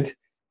committed.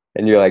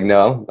 And you're like,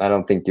 no, I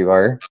don't think you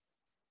are.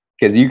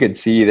 Because you could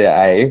see that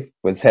I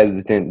was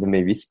hesitant to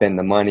maybe spend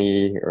the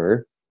money,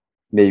 or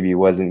maybe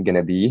wasn't going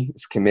to be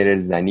as committed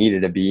as I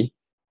needed to be.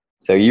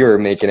 So you were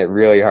making it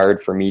really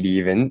hard for me to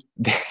even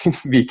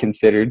be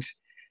considered,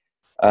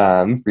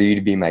 for you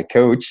to be my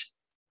coach.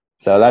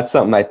 So that's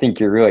something I think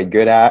you're really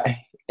good at.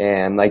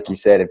 And like you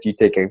said, if you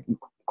take a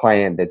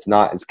client that's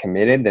not as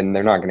committed, then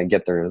they're not going to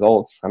get the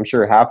results. I'm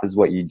sure half is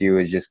what you do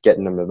is just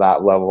getting them to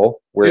that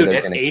level where dude,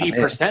 they're that's going to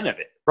 80% of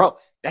it, bro.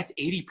 That's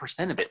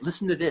 80% of it.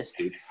 Listen to this,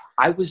 dude.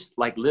 I was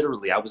like,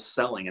 literally, I was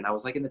selling, and I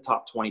was like in the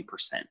top 20%.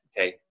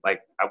 Okay,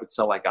 like I would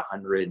sell like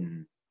 100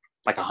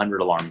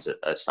 alarms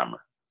a summer.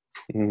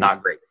 Mm-hmm.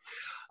 Not great.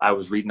 I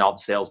was reading all the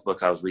sales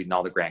books. I was reading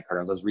all the Grant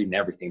Cardones. I was reading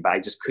everything, but I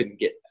just couldn't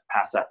get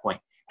past that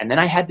point. And then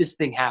I had this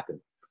thing happen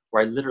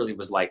where I literally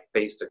was like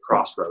faced a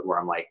crossroad where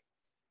I'm like,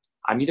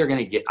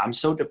 I'm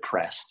so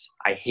depressed.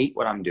 I hate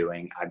what I'm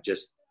doing.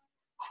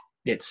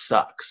 It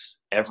sucks.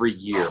 Every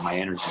year my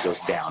energy goes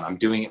down. I'm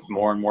doing it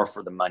more and more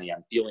for the money.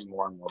 I'm feeling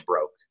more and more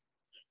broke.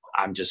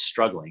 I'm just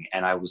struggling.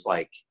 And I was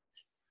like,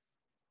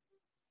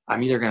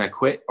 I'm either going to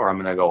quit or I'm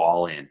going to go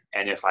all in.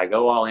 And if I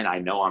go all in, I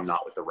know I'm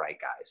not with the right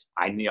guys.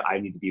 I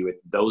need to be with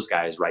those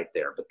guys right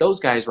there. But those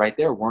guys right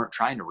there weren't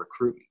trying to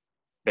recruit me.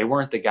 They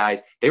weren't the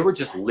guys. They were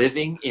just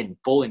living in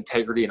full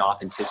integrity and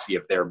authenticity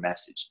of their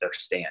message, their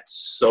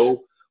stance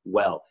so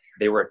well.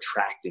 They were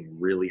attracting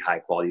really high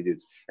quality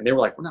dudes. And they were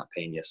like, we're not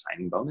paying you a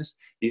signing bonus.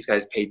 These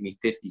guys paid me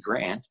 50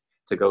 grand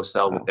to go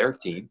sell with their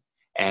team.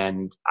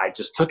 And I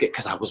just took it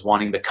because I was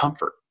wanting the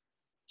comfort,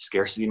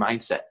 scarcity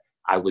mindset.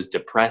 I was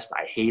depressed.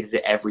 I hated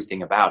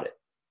everything about it.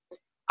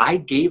 I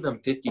gave them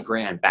 50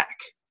 grand back.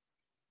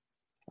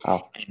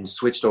 And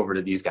switched over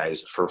to these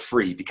guys for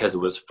free because it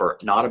was for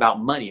not about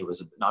money. It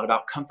was not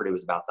about comfort. It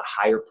was about the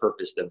higher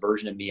purpose, the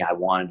version of me I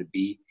wanted to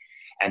be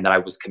and that I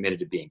was committed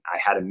to being. I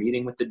had a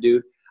meeting with the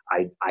dude.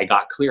 I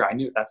got clear. I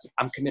knew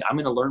I'm committed. I'm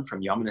going to learn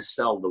from you. I'm going to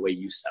sell the way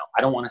you sell.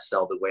 I don't want to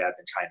sell the way I've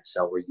been trying to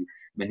sell where you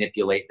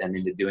manipulate them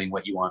into doing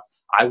what you want.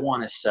 I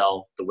want to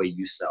sell the way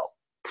you sell.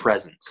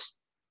 Presence,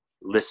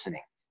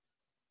 listening,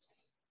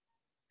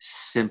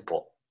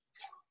 simple.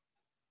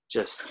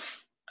 Just,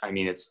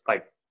 it's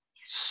like,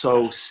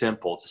 so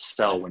simple to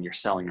sell when you're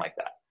selling like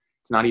that.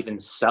 It's not even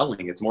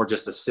selling. It's more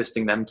just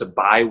assisting them to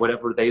buy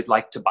whatever they'd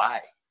like to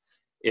buy.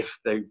 If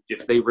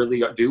they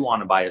really do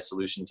want to buy a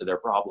solution to their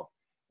problem,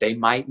 they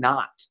might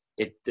not.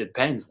 It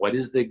depends. What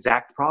is the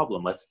exact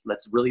problem? Let's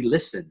really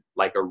listen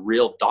like a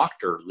real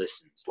doctor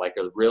listens, like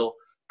a real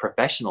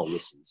professional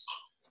listens,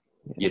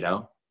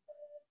 Yeah.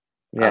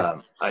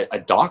 A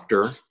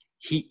doctor,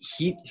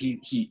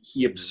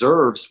 he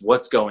observes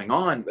what's going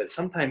on, but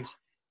sometimes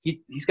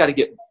he's got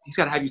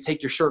to have you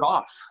take your shirt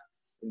off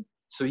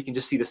so you can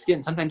just see the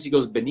skin. Sometimes he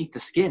goes beneath the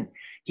skin.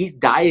 He's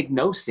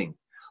diagnosing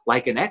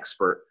like an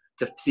expert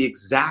to see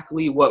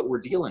exactly what we're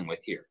dealing with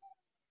here.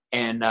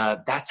 And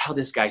that's how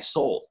this guy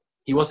sold.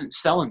 He wasn't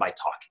selling by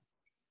talking.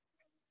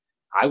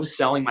 I was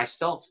selling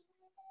myself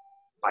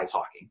by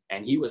talking,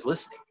 and he was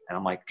listening. And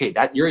I'm like, okay,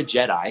 you're a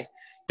Jedi.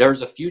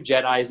 There's a few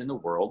Jedis in the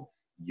world.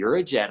 You're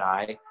a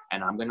Jedi,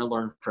 and I'm going to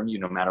learn from you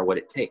no matter what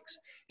it takes.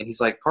 And he's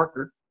like,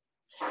 Parker,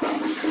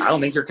 I don't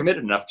think you're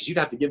committed enough because you'd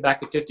have to give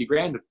back the 50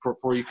 grand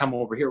before you come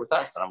over here with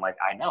us. And I'm like,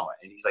 I know.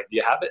 And he's like, do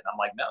you have it? And I'm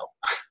like, no,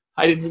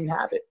 I didn't even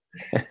have it.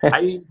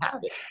 I didn't even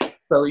have it.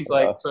 So he's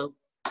like, so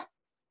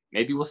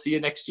maybe we'll see you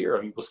next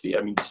year. We'll see.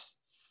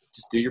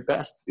 Just do your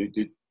best.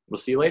 Dude, we'll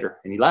see you later.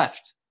 And he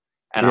left.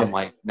 And I'm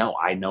like, no,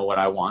 I know what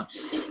I want.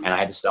 And I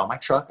had to sell my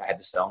truck. I had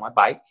to sell my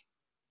bike.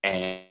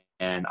 And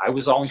I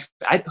was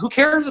who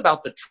cares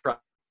about the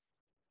truck?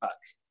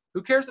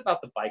 Who cares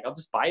about the bike? I'll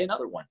just buy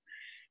another one.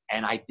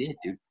 And I did,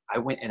 dude. I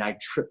went and I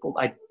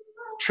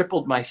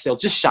tripled my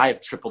sales, just shy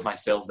of tripled my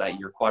sales that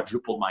year,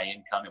 quadrupled my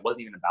income. It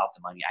wasn't even about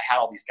the money. I had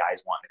all these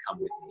guys wanting to come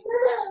with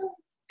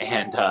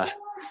me.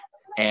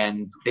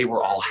 And they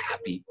were all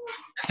happy.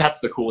 That's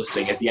the coolest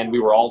thing. At the end, we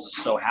were all just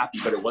so happy,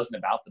 but it wasn't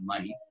about the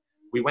money.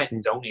 We went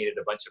and donated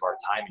a bunch of our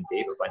time and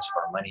gave a bunch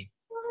of our money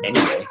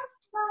anyway.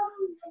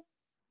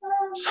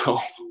 So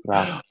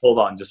Hold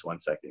on just one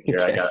second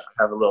here. I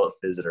have a little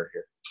visitor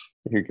here.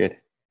 You're good.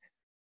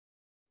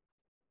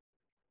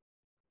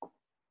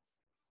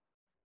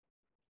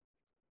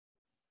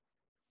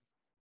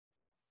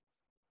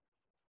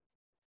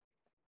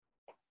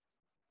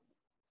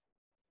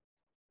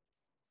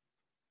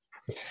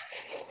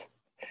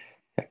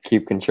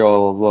 Keep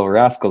control of those little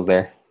rascals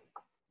there.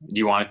 Do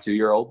you want a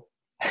 2-year-old?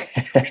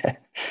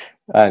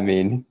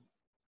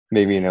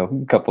 Maybe in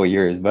a couple of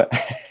years, but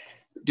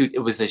dude, it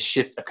was a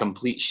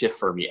complete shift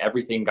for me.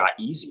 Everything got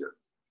easier.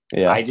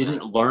 Yeah. I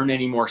didn't learn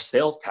any more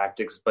sales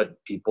tactics,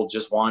 but people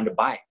just wanted to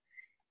buy.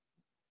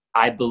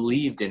 I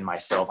believed in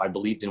myself. I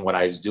believed in what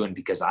I was doing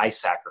because I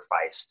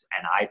sacrificed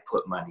and I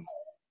put money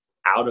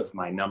out of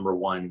my number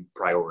one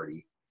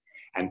priority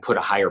and put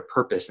a higher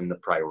purpose in the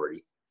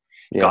priority.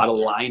 Yeah. Got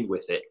aligned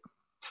with it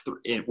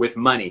with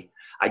money.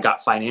 I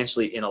got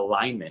financially in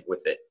alignment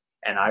with it.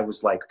 And I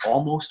was like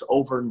almost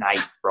overnight,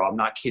 bro. I'm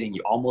not kidding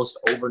you. Almost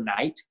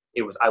overnight,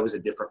 I was a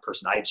different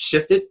person. I had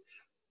shifted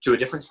to a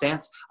different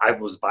stance. I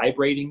was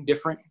vibrating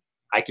different.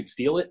 I could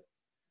feel it.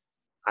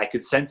 I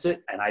could sense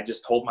it. And I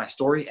just told my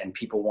story and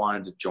people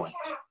wanted to join.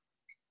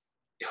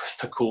 It was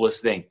the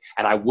coolest thing.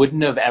 And I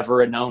wouldn't have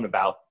ever known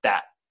about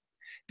that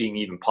being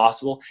even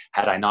possible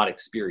had I not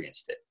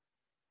experienced it.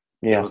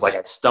 Yeah. It was like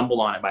I stumbled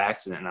on it by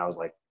accident and I was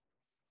like,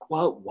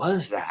 what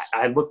was that?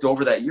 I looked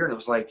over that year and it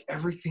was like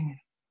everything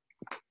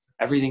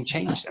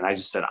changed. And I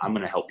just said, I'm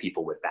going to help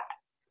people with that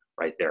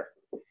right there.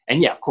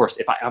 And yeah, of course,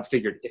 I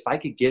figured if I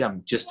could get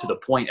them just to the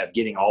point of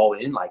getting all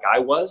in like I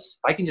was,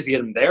 if I can just get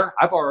them there,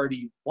 I've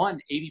already won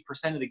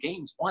 80% of the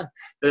games won.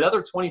 The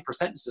other 20%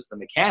 is just the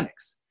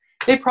mechanics.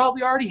 They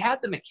probably already had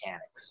the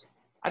mechanics.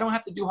 I don't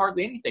have to do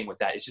hardly anything with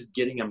that. It's just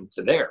getting them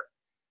to there.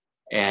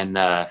 And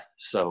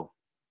so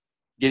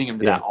getting them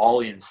to that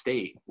all-in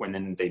state when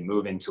then they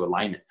move into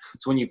alignment.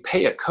 So when you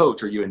pay a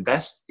coach or you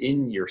invest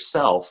in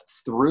yourself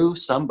through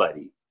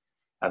somebody,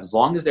 as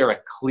long as they're a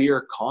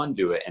clear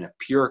conduit and a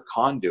pure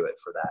conduit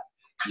for that,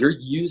 you're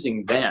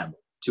using them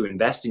to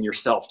invest in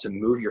yourself, to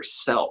move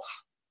yourself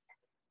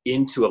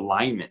into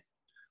alignment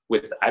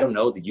with, I don't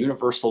know, the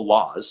universal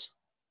laws.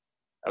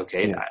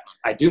 Okay, yeah.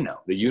 I do know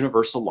the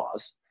universal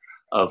laws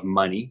of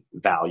money,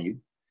 value.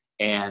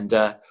 And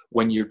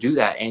when you do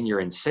that and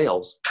you're in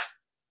sales,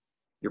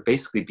 you're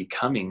basically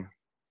becoming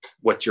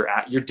what you're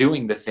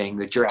doing the thing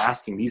that you're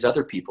asking these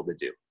other people to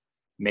do.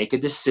 Make a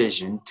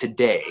decision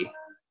today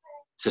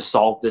to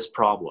solve this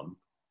problem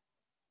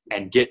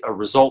and get a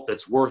result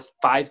that's worth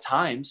 5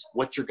 times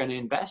what you're going to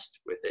invest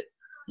with it,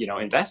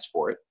 invest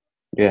for it.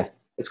 Yeah.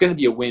 It's going to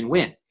be a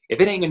win-win. If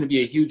it ain't going to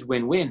be a huge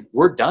win-win,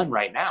 we're done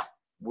right now.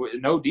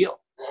 No deal.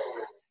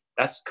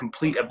 That's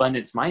complete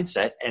abundance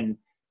mindset. And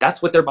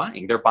that's what they're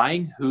buying. They're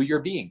buying who you're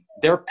being.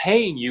 They're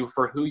paying you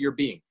for who you're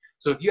being.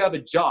 So if you have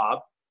a job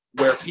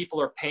where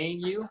people are paying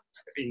you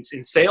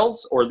in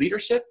sales or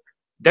leadership,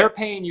 they're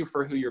paying you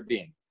for who you're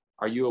being.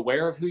 Are you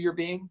aware of who you're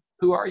being?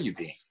 Who are you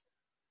being?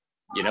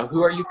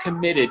 Who are you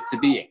committed to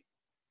being?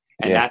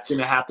 And that's going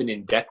to happen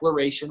in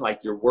declaration,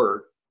 like your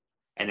word.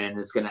 And then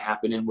it's going to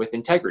happen with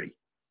integrity.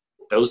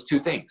 Those 2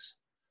 things.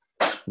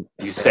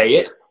 You say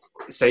it,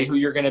 say who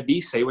you're going to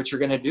be, say what you're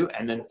going to do,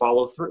 and then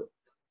follow through.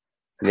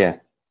 Yeah.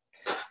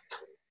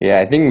 Yeah,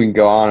 I think we can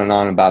go on and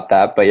on about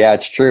that. But yeah,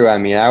 it's true. I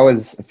mean, I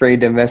was afraid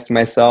to invest in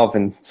myself,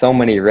 and so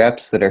many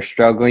reps that are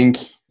struggling,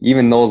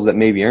 even those that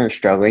maybe aren't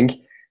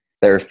struggling,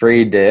 they're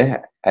afraid to,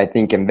 I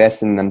think,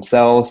 invest in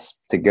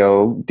themselves, to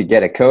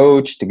get a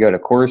coach, to go to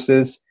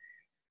courses.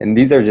 And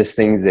these are just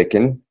things that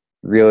can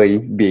really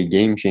be a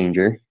game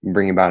changer and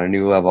bring about a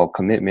new level of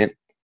commitment,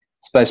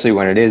 especially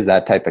when it is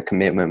that type of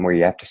commitment where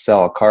you have to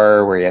sell a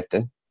car, where you have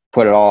to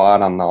put it all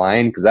out on the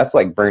line, because that's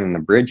like burning the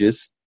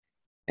bridges.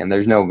 And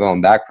there's no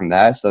going back from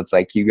that. So it's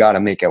like you got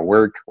to make it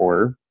work,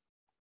 or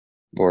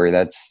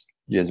that's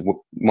just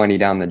money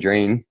down the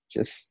drain.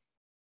 Just,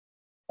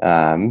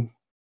 it's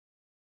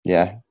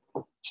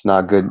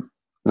not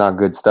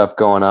good stuff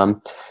going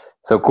on.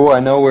 So cool.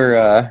 I know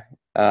we're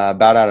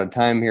about out of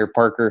time here,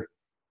 Parker.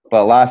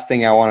 But last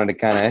thing I wanted to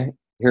kind of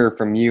hear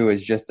from you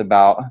is just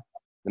about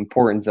the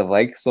importance of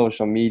like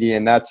social media.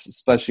 And that's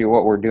especially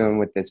what we're doing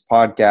with this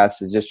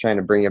podcast, is just trying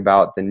to bring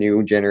about the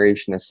new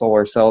generation of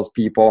solar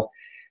salespeople.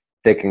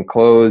 They can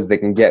close, they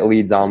can get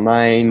leads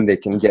online, they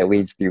can get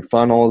leads through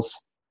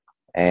funnels,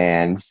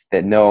 and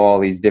that know all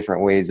these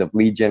different ways of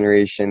lead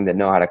generation, that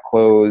know how to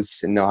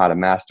close and know how to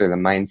master the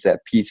mindset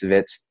piece of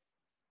it.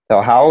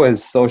 So how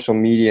is social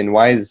media, and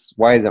why is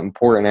it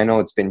important? I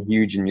know it's been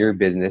huge in your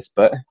business,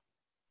 but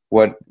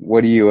what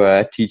do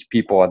you teach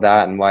people with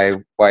that, and why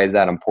is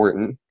that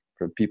important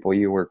for people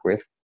you work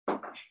with?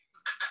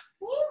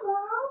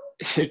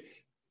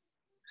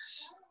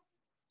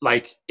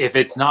 Like, if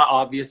it's not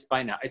obvious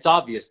by now, it's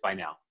obvious by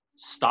now.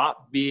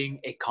 Stop being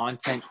a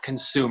content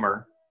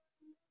consumer.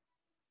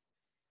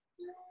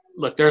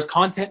 Look, there's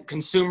content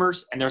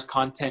consumers and there's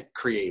content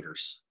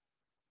creators.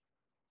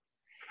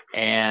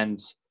 And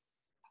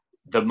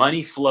the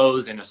money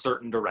flows in a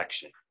certain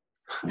direction,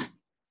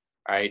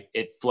 right?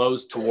 It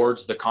flows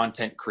towards the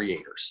content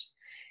creators.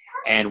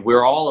 And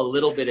we're all a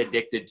little bit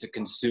addicted to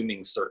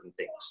consuming certain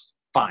things.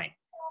 Fine.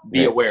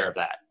 Be aware of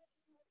that.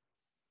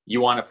 You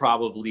want to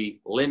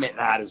probably limit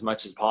that as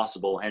much as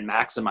possible and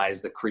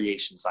maximize the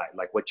creation side,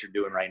 like what you're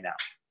doing right now,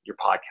 your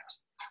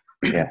podcast.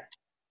 Yeah.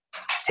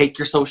 Take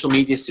your social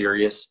media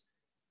serious.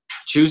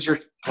 Choose your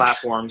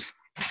platforms.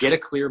 Get a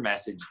clear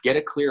message. Get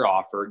a clear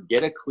offer.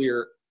 Get a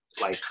clear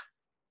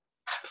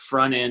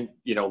front end,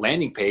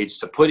 landing page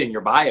to put in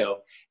your bio,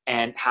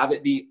 and have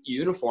it be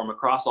uniform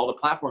across all the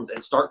platforms,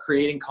 and start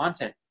creating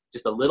content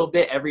just a little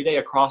bit every day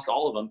across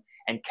all of them,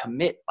 and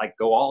commit,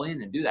 go all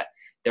in and do that.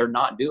 They're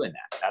not doing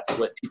that. That's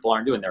what people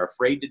aren't doing. They're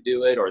afraid to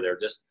do it, or they're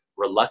just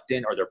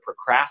reluctant, or they're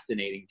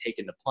procrastinating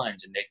taking the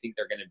plunge, and they think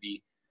they're going to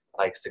be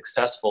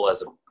successful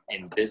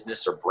in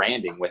business or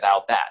branding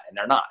without that. And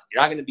they're not.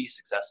 You're not going to be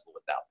successful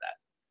without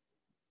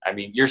that. I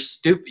mean, you're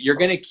stupid. You're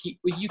going to keep,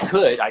 you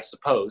could, I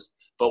suppose,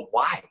 but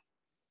why?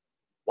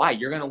 Why?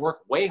 You're going to work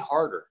way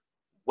harder,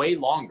 way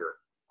longer.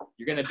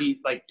 You're going to be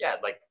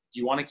do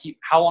you want to keep,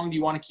 how long do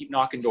you want to keep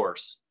knocking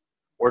doors?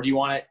 Or do you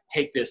want to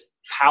take this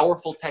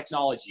powerful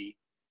technology,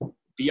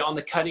 be on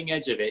the cutting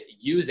edge of it,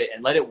 use it,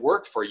 and let it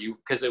work for you,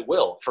 because it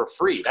will, for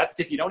free. That's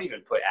if you don't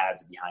even put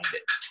ads behind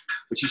it,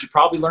 which you should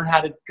probably learn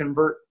how to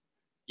convert,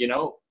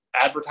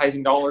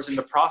 advertising dollars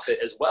into profit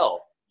as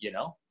well,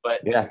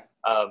 but yeah.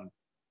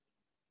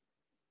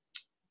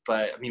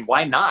 But I mean,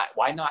 why not?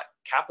 Why not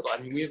capital? I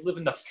mean, we live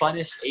in the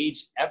funnest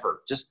age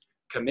ever. Just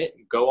commit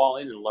and go all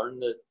in and learn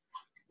the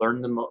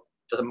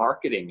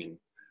marketing and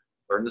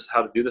learn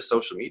how to do the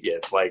social media.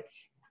 It's that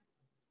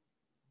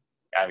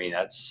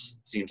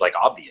seems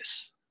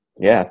obvious.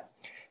 Yeah.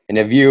 And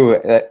if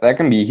that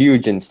can be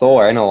huge in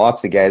solar. I know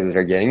lots of guys that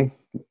are getting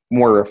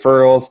more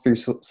referrals through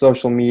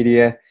social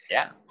media.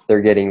 Yeah.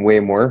 They're getting way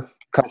more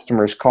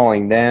customers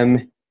calling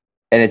them,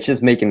 and it's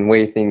just making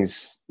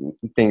things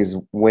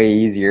way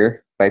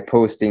easier by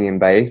posting and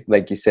by,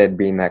 like you said,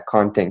 being that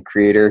content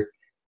creator.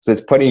 So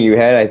it's putting you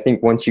ahead. I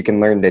think once you can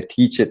learn to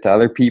teach it to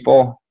other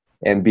people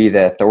and be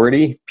the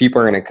authority,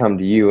 people are going to come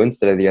to you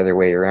instead of the other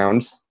way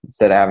around,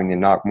 instead of having to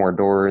knock more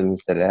doors,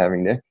 instead of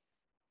having to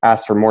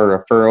ask for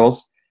more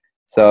referrals.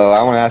 So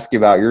I want to ask you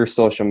about your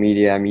social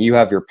media. I mean, you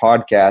have your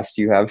podcast,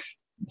 you have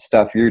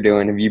stuff you're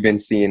doing. Have you been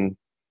seeing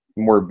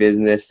more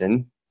business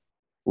and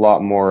a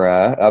lot more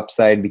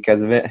upside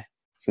because of it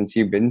since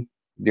you've been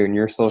doing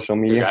your social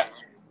media?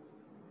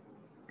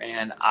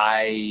 Man,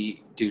 I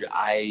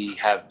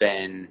have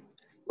been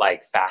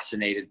like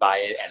fascinated by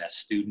it and a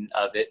student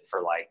of it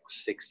for like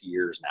 6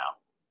 years now.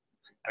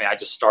 I mean, I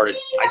just started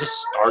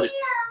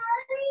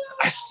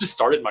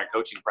my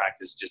coaching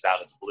practice just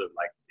out of the blue,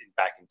 like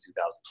back in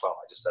 2012.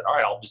 I just said, all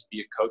right, I'll just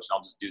be a coach and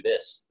I'll just do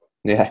this.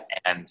 Yeah.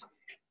 And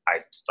I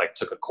just like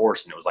took a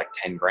course and it was like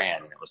 10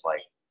 grand. And it was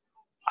like,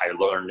 I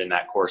learned in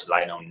that course that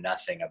I know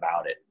nothing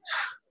about it,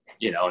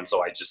 you know? And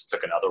so I just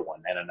took another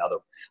one and another.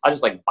 I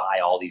just like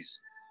buy all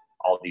these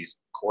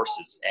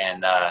courses.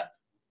 And I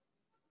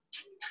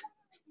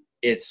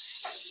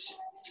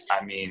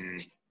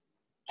mean,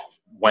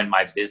 when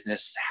my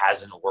business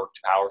hasn't worked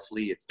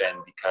powerfully, it's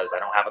been because I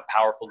don't have a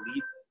powerful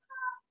lead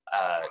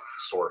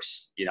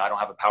source. You know, I don't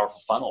have a powerful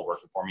funnel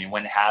working for me. And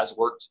when it has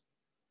worked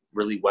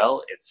really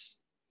well,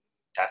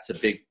 that's a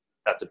big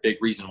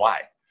reason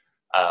why.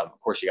 Of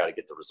course, you got to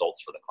get the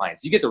results for the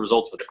clients. You get the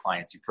results for the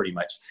clients, you pretty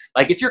much,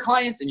 like, if your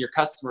clients and your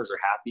customers are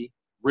happy,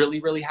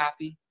 really, really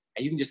happy,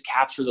 and you can just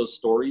capture those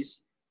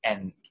stories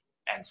and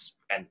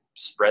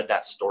spread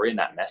that story and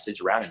that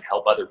message around and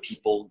help other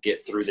people get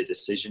through the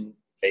decision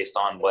based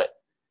on what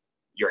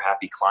your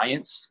happy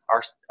clients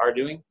are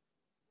doing.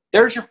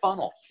 There's your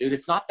funnel, dude.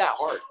 It's not that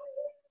hard,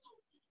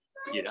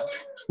 you know?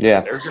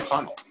 Yeah. There's your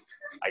funnel.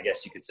 I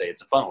guess you could say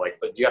it's a funnel, like,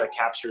 but you got to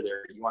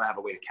you want to have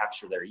a way to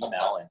capture their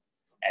email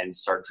and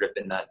start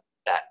dripping that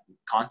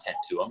content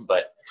to them.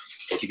 But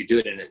if you could do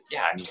it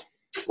I mean,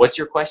 what's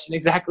your question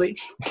exactly?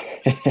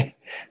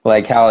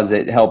 Like, how has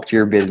it helped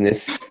your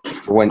business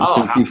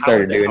since you've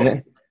started doing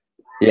it?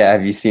 Yeah.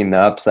 Have you seen the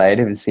upside?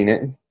 Have you seen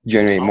it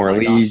generate more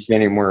leads,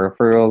 generate more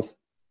referrals?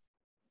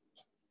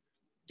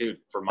 Dude,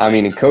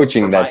 in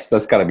coaching,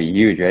 that's got to be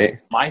huge, right?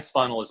 My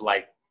funnel is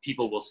like,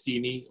 people will see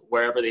me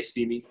wherever they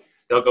see me.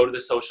 They'll go to the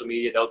social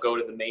media. They'll go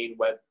to the main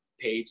web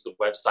page, the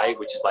website,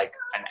 which is like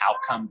an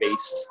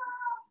outcome-based,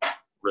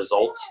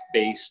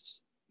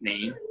 result-based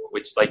name,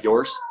 which is like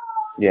yours.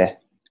 Yeah.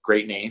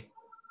 Great name.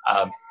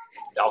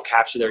 I'll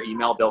capture their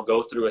email. They'll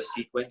go through a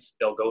sequence.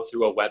 They'll go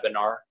through a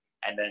webinar,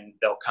 and then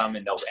they'll come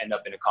and they'll end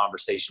up in a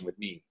conversation with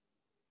me.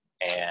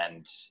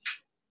 And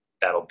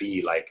that'll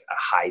be like a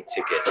high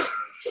ticket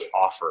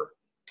offer,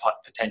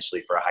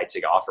 potentially for a high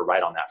ticket offer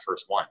right on that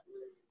first one.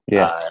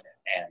 Yeah.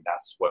 And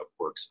that's what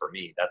works for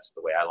me. That's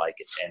the way I like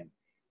it. And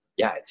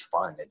yeah, it's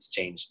fun. It's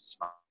changed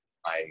my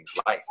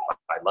life.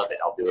 I love it.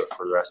 I'll do it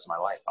for the rest of my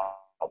life.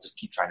 I'll just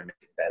keep trying to make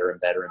it better and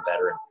better and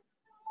better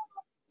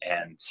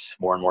and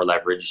more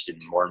leveraged and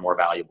more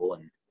valuable.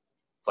 And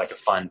it's like a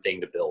fun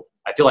thing to build.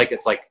 I feel like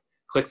it's like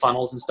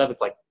ClickFunnels and stuff.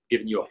 It's like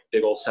giving you a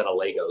big old set of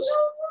Legos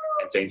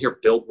and saying, here,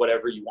 build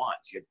whatever you want.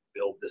 So you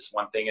build this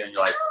one thing and then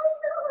you're like,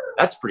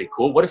 that's pretty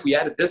cool. What if we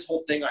added this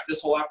whole thing,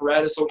 this whole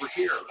apparatus over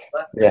here?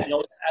 Yeah. You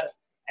know,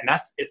 and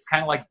it's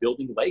kind of like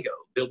building with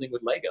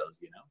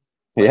Legos, you know?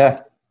 Yeah.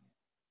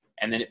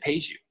 And then it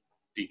pays you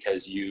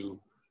because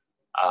you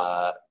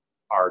are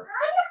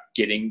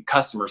getting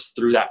customers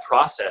through that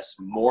process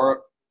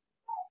more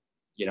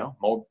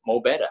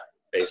better,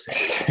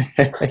 basically.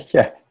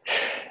 Yeah.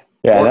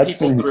 Yeah. More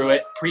people through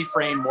it,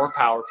 pre-framed more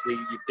powerfully.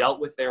 You've dealt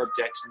with their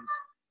objections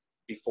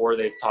before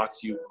they've talked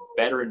to you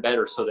better and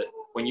better, so that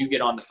when you get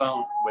on the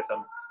phone with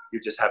them,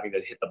 you're just having to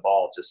hit the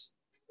ball just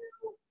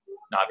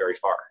not very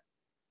far.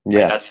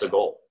 Yeah. And that's the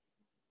goal.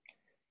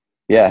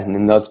 Yeah.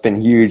 And that's been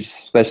huge,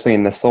 especially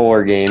in the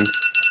solar game.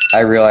 I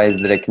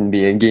realized that it can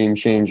be a game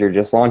changer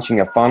just launching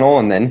a funnel.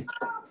 And then,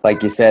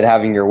 like you said,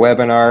 having your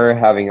webinar,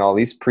 having all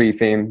these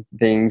pre-fame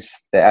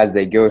things that as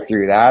they go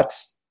through that,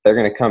 they're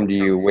going to come to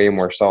you way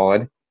more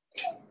solid.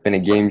 Been a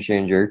game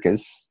changer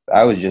because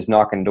I was just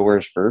knocking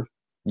doors for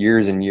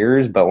years and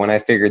years. But when I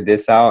figured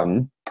this out,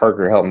 and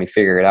Parker helped me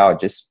figure it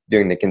out, just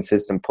doing the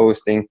consistent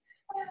posting,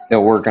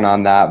 still working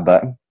on that,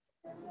 but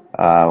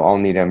I'll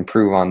need to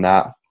improve on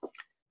that.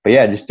 But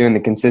yeah, just doing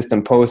the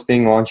consistent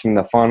posting, launching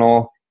the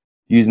funnel,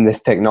 using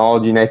this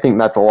technology. And I think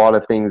that's a lot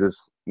of things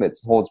that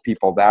holds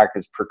people back,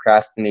 is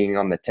procrastinating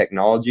on the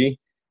technology.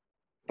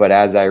 But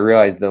as I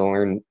realized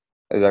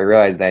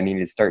I needed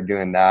to start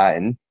doing that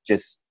and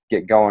just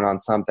get going on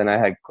something, I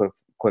had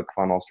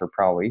ClickFunnels for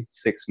probably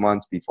 6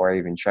 months before I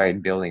even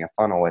tried building a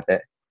funnel with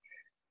it.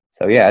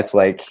 So yeah, it's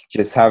like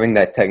just having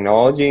that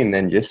technology and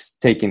then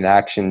just taking the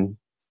action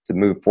to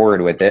move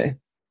forward with it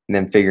and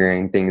then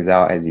figuring things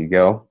out as you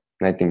go.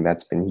 And I think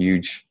that's been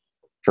huge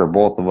for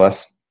both of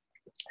us.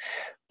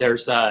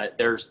 There's the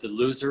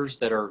losers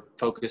that are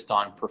focused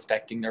on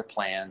perfecting their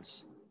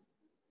plans.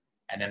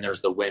 And then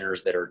there's the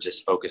winners that are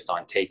just focused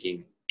on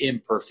taking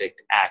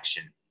imperfect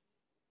action.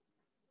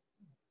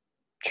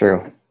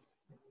 True.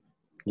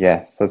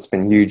 Yes, that's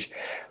been huge.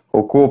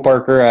 Well, cool,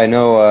 Parker. I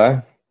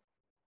know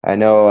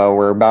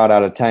we're about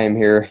out of time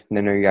here, and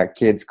I know you got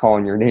kids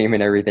calling your name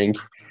and everything.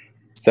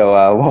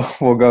 So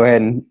we'll go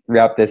ahead and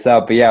wrap this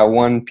up. But yeah,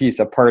 one piece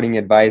of parting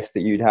advice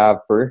that you'd have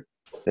for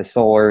the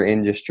solar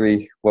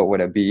industry, what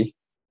would it be?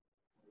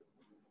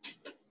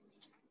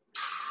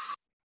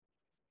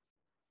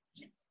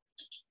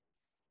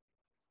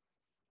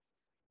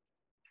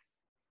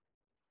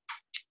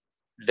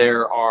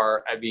 There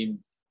are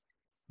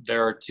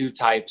two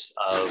types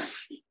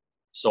of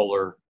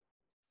solar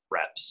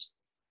reps.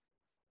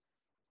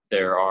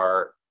 There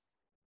are,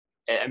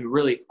 and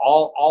really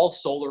all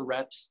solar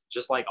reps,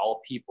 just like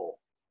all people,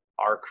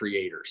 are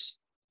creators.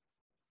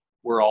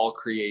 We're all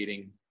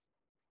creating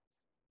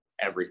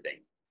everything.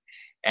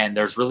 And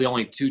there's really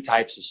only two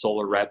types of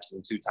solar reps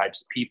and two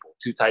types of people,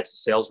 two types of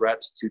sales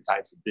reps, two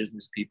types of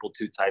business people,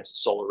 two types of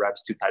solar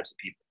reps, two types of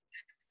people.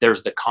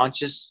 There's the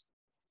conscious,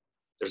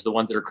 there's the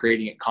ones that are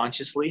creating it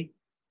consciously,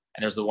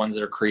 and there's the ones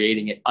that are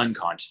creating it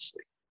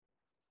unconsciously.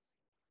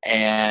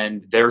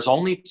 And there's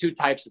only two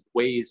types of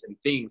ways and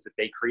things that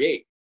they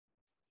create.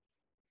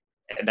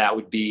 And that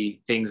would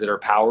be things that are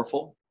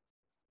powerful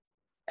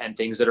and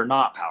things that are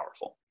not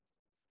powerful.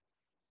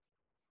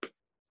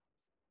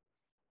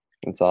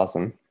 That's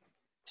awesome.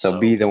 So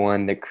be the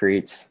one that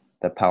creates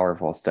the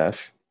powerful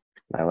stuff.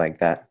 I like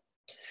that.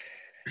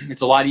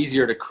 It's a lot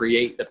easier to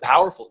create the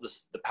powerful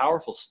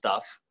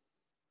stuff,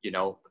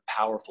 the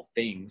powerful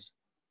things.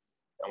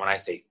 And when I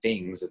say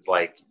things, it's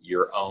like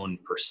your own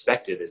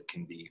perspective. It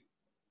can be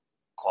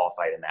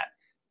qualified in that.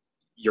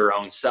 Your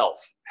own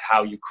self,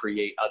 how you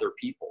create other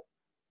people.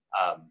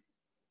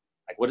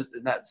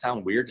 Doesn't that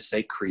sound weird to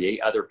say create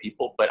other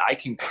people? But I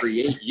can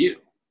create you.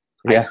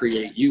 Yeah. I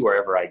create you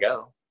wherever I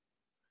go.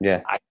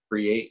 Yeah. I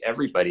create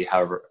everybody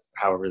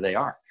however they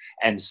are.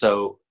 And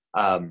so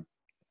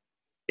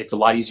it's a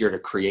lot easier to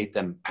create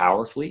them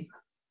powerfully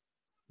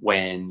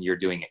when you're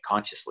doing it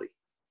consciously.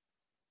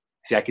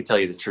 See, I could tell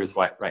you the truth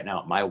right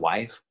now. My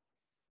wife,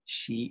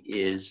 she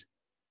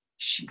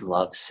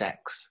loves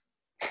sex.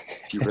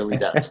 She really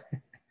does.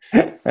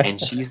 And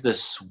she's the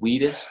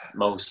sweetest,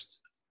 most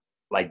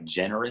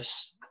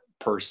generous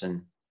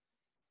person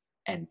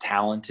and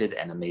talented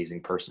and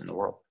amazing person in the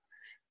world.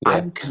 Yeah.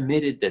 I'm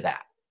committed to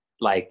that.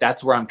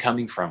 That's where I'm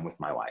coming from with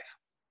my wife.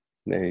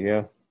 There you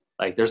go.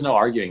 There's no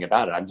arguing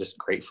about it. I'm just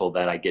grateful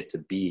that I get to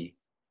be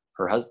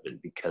her husband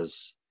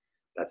because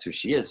that's who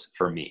she is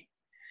for me.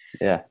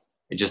 Yeah.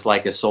 And just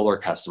like a solar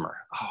customer.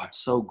 Oh, I'm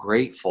so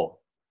grateful.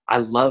 I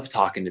love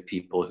talking to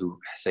people who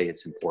say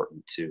it's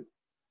important to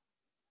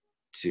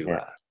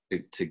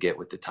get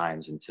with the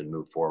times and to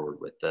move forward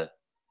with the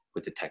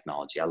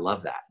technology. I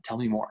love that. Tell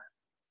me more.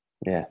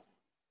 Yeah.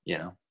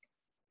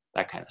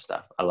 That kind of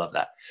stuff. I love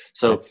that.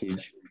 So that's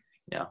huge.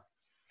 Yeah.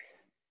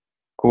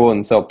 Cool.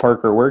 And so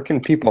Parker, where can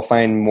people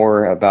find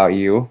more out about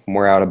you?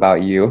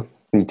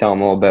 Can you tell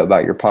them a little bit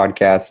about your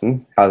podcast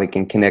and how they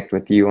can connect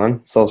with you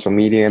on social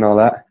media and all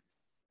that?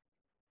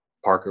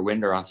 Parker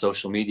Winder on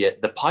social media.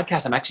 The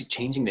podcast, I'm actually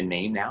changing the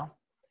name now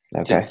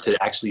to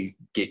actually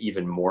get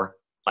even more,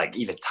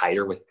 even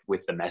tighter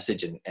with the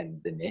message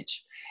and the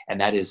niche. And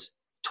that is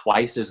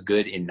Twice as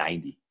Good in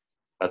 90.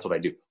 That's what I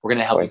do. We're going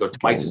to help you go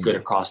twice as good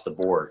across the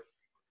board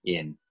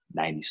in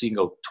 90. So you can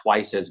go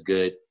twice as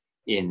good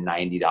in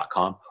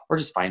 90.com or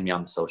just find me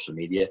on the social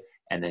media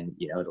and then,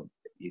 you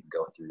can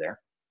go through there.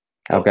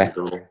 Go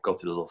through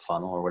the little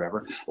funnel or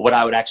whatever. What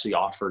I would actually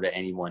offer to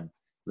anyone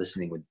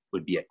listening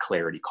would be a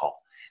clarity call.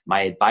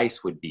 My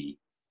advice would be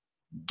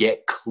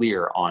get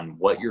clear on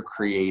what you're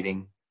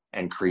creating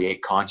and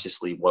create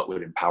consciously what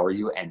would empower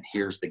you. And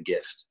here's the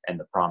gift and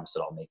the promise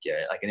that I'll make you,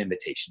 like an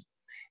invitation.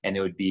 And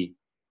it would be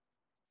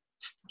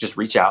just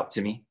reach out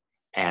to me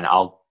and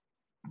I'll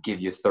give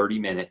you 30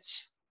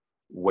 minutes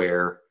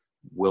where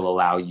we'll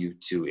allow you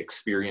to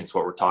experience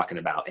what we're talking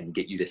about and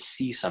get you to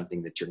see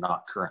something that you're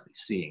not currently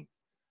seeing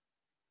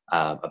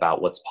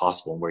about what's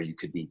possible and where you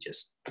could be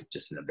just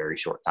in a very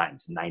short time.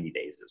 90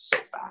 days is so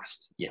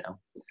fast,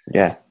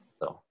 Yeah.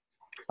 So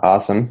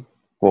awesome.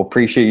 Well,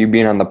 appreciate you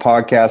being on the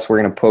podcast. We're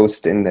going to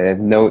post in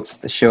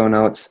the show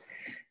notes,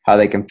 how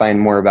they can find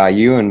more about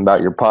you and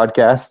about your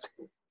podcast.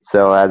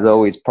 So as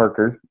always,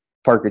 Parker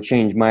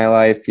changed my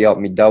life. He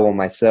helped me double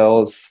my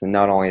sales. And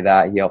not only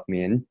that, he helped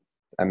me in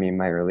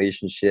my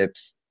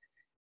relationships,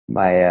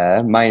 my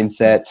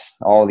mindsets,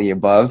 all the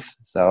above.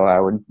 So I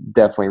would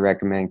definitely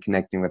recommend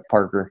connecting with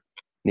Parker.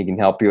 He can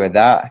help you with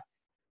that.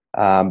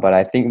 But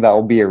I think that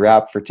will be a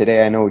wrap for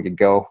today. I know we could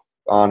go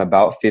on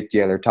about 50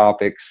 other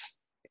topics,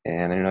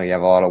 and I know you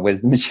have a lot of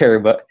wisdom to share,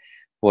 but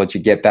we'll let you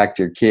get back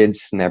to your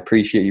kids. And I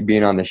appreciate you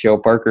being on the show,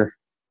 Parker.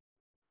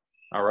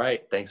 All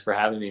right. Thanks for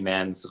having me,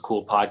 man. It's a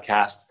cool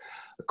podcast,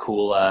 a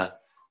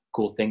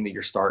cool thing that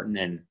you're starting,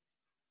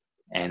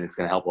 and it's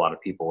going to help a lot of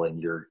people,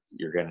 and you're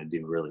going to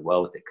do really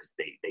well with it because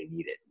they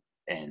need it,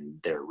 and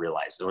they're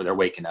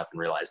waking up and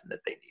realizing that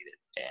they need it.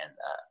 And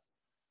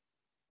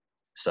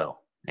so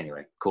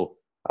anyway, cool.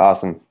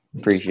 Awesome.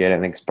 Appreciate it.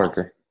 Thanks,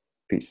 Parker.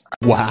 Peace.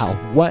 Wow,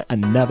 what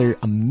another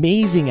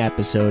amazing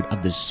episode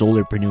of the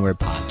Solarpreneur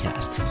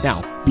podcast.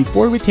 Now,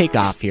 before we take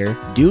off here,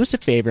 do us a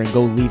favor and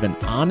go leave an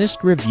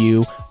honest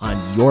review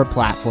on your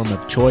platform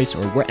of choice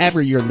or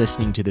wherever you're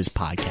listening to this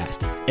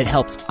podcast. It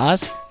helps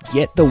us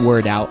get the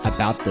word out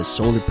about the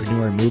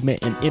Solarpreneur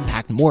movement and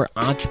impact more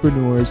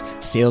entrepreneurs,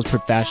 sales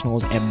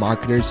professionals, and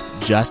marketers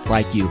just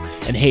like you.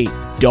 And hey,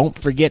 don't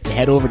forget to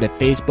head over to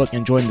Facebook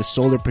and join the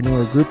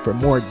Solarpreneur group for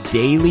more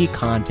daily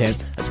content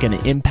that's going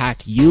to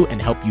impact you and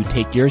help you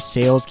take your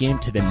sales game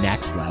to the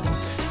next level.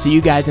 See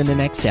you guys in the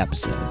next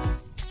episode.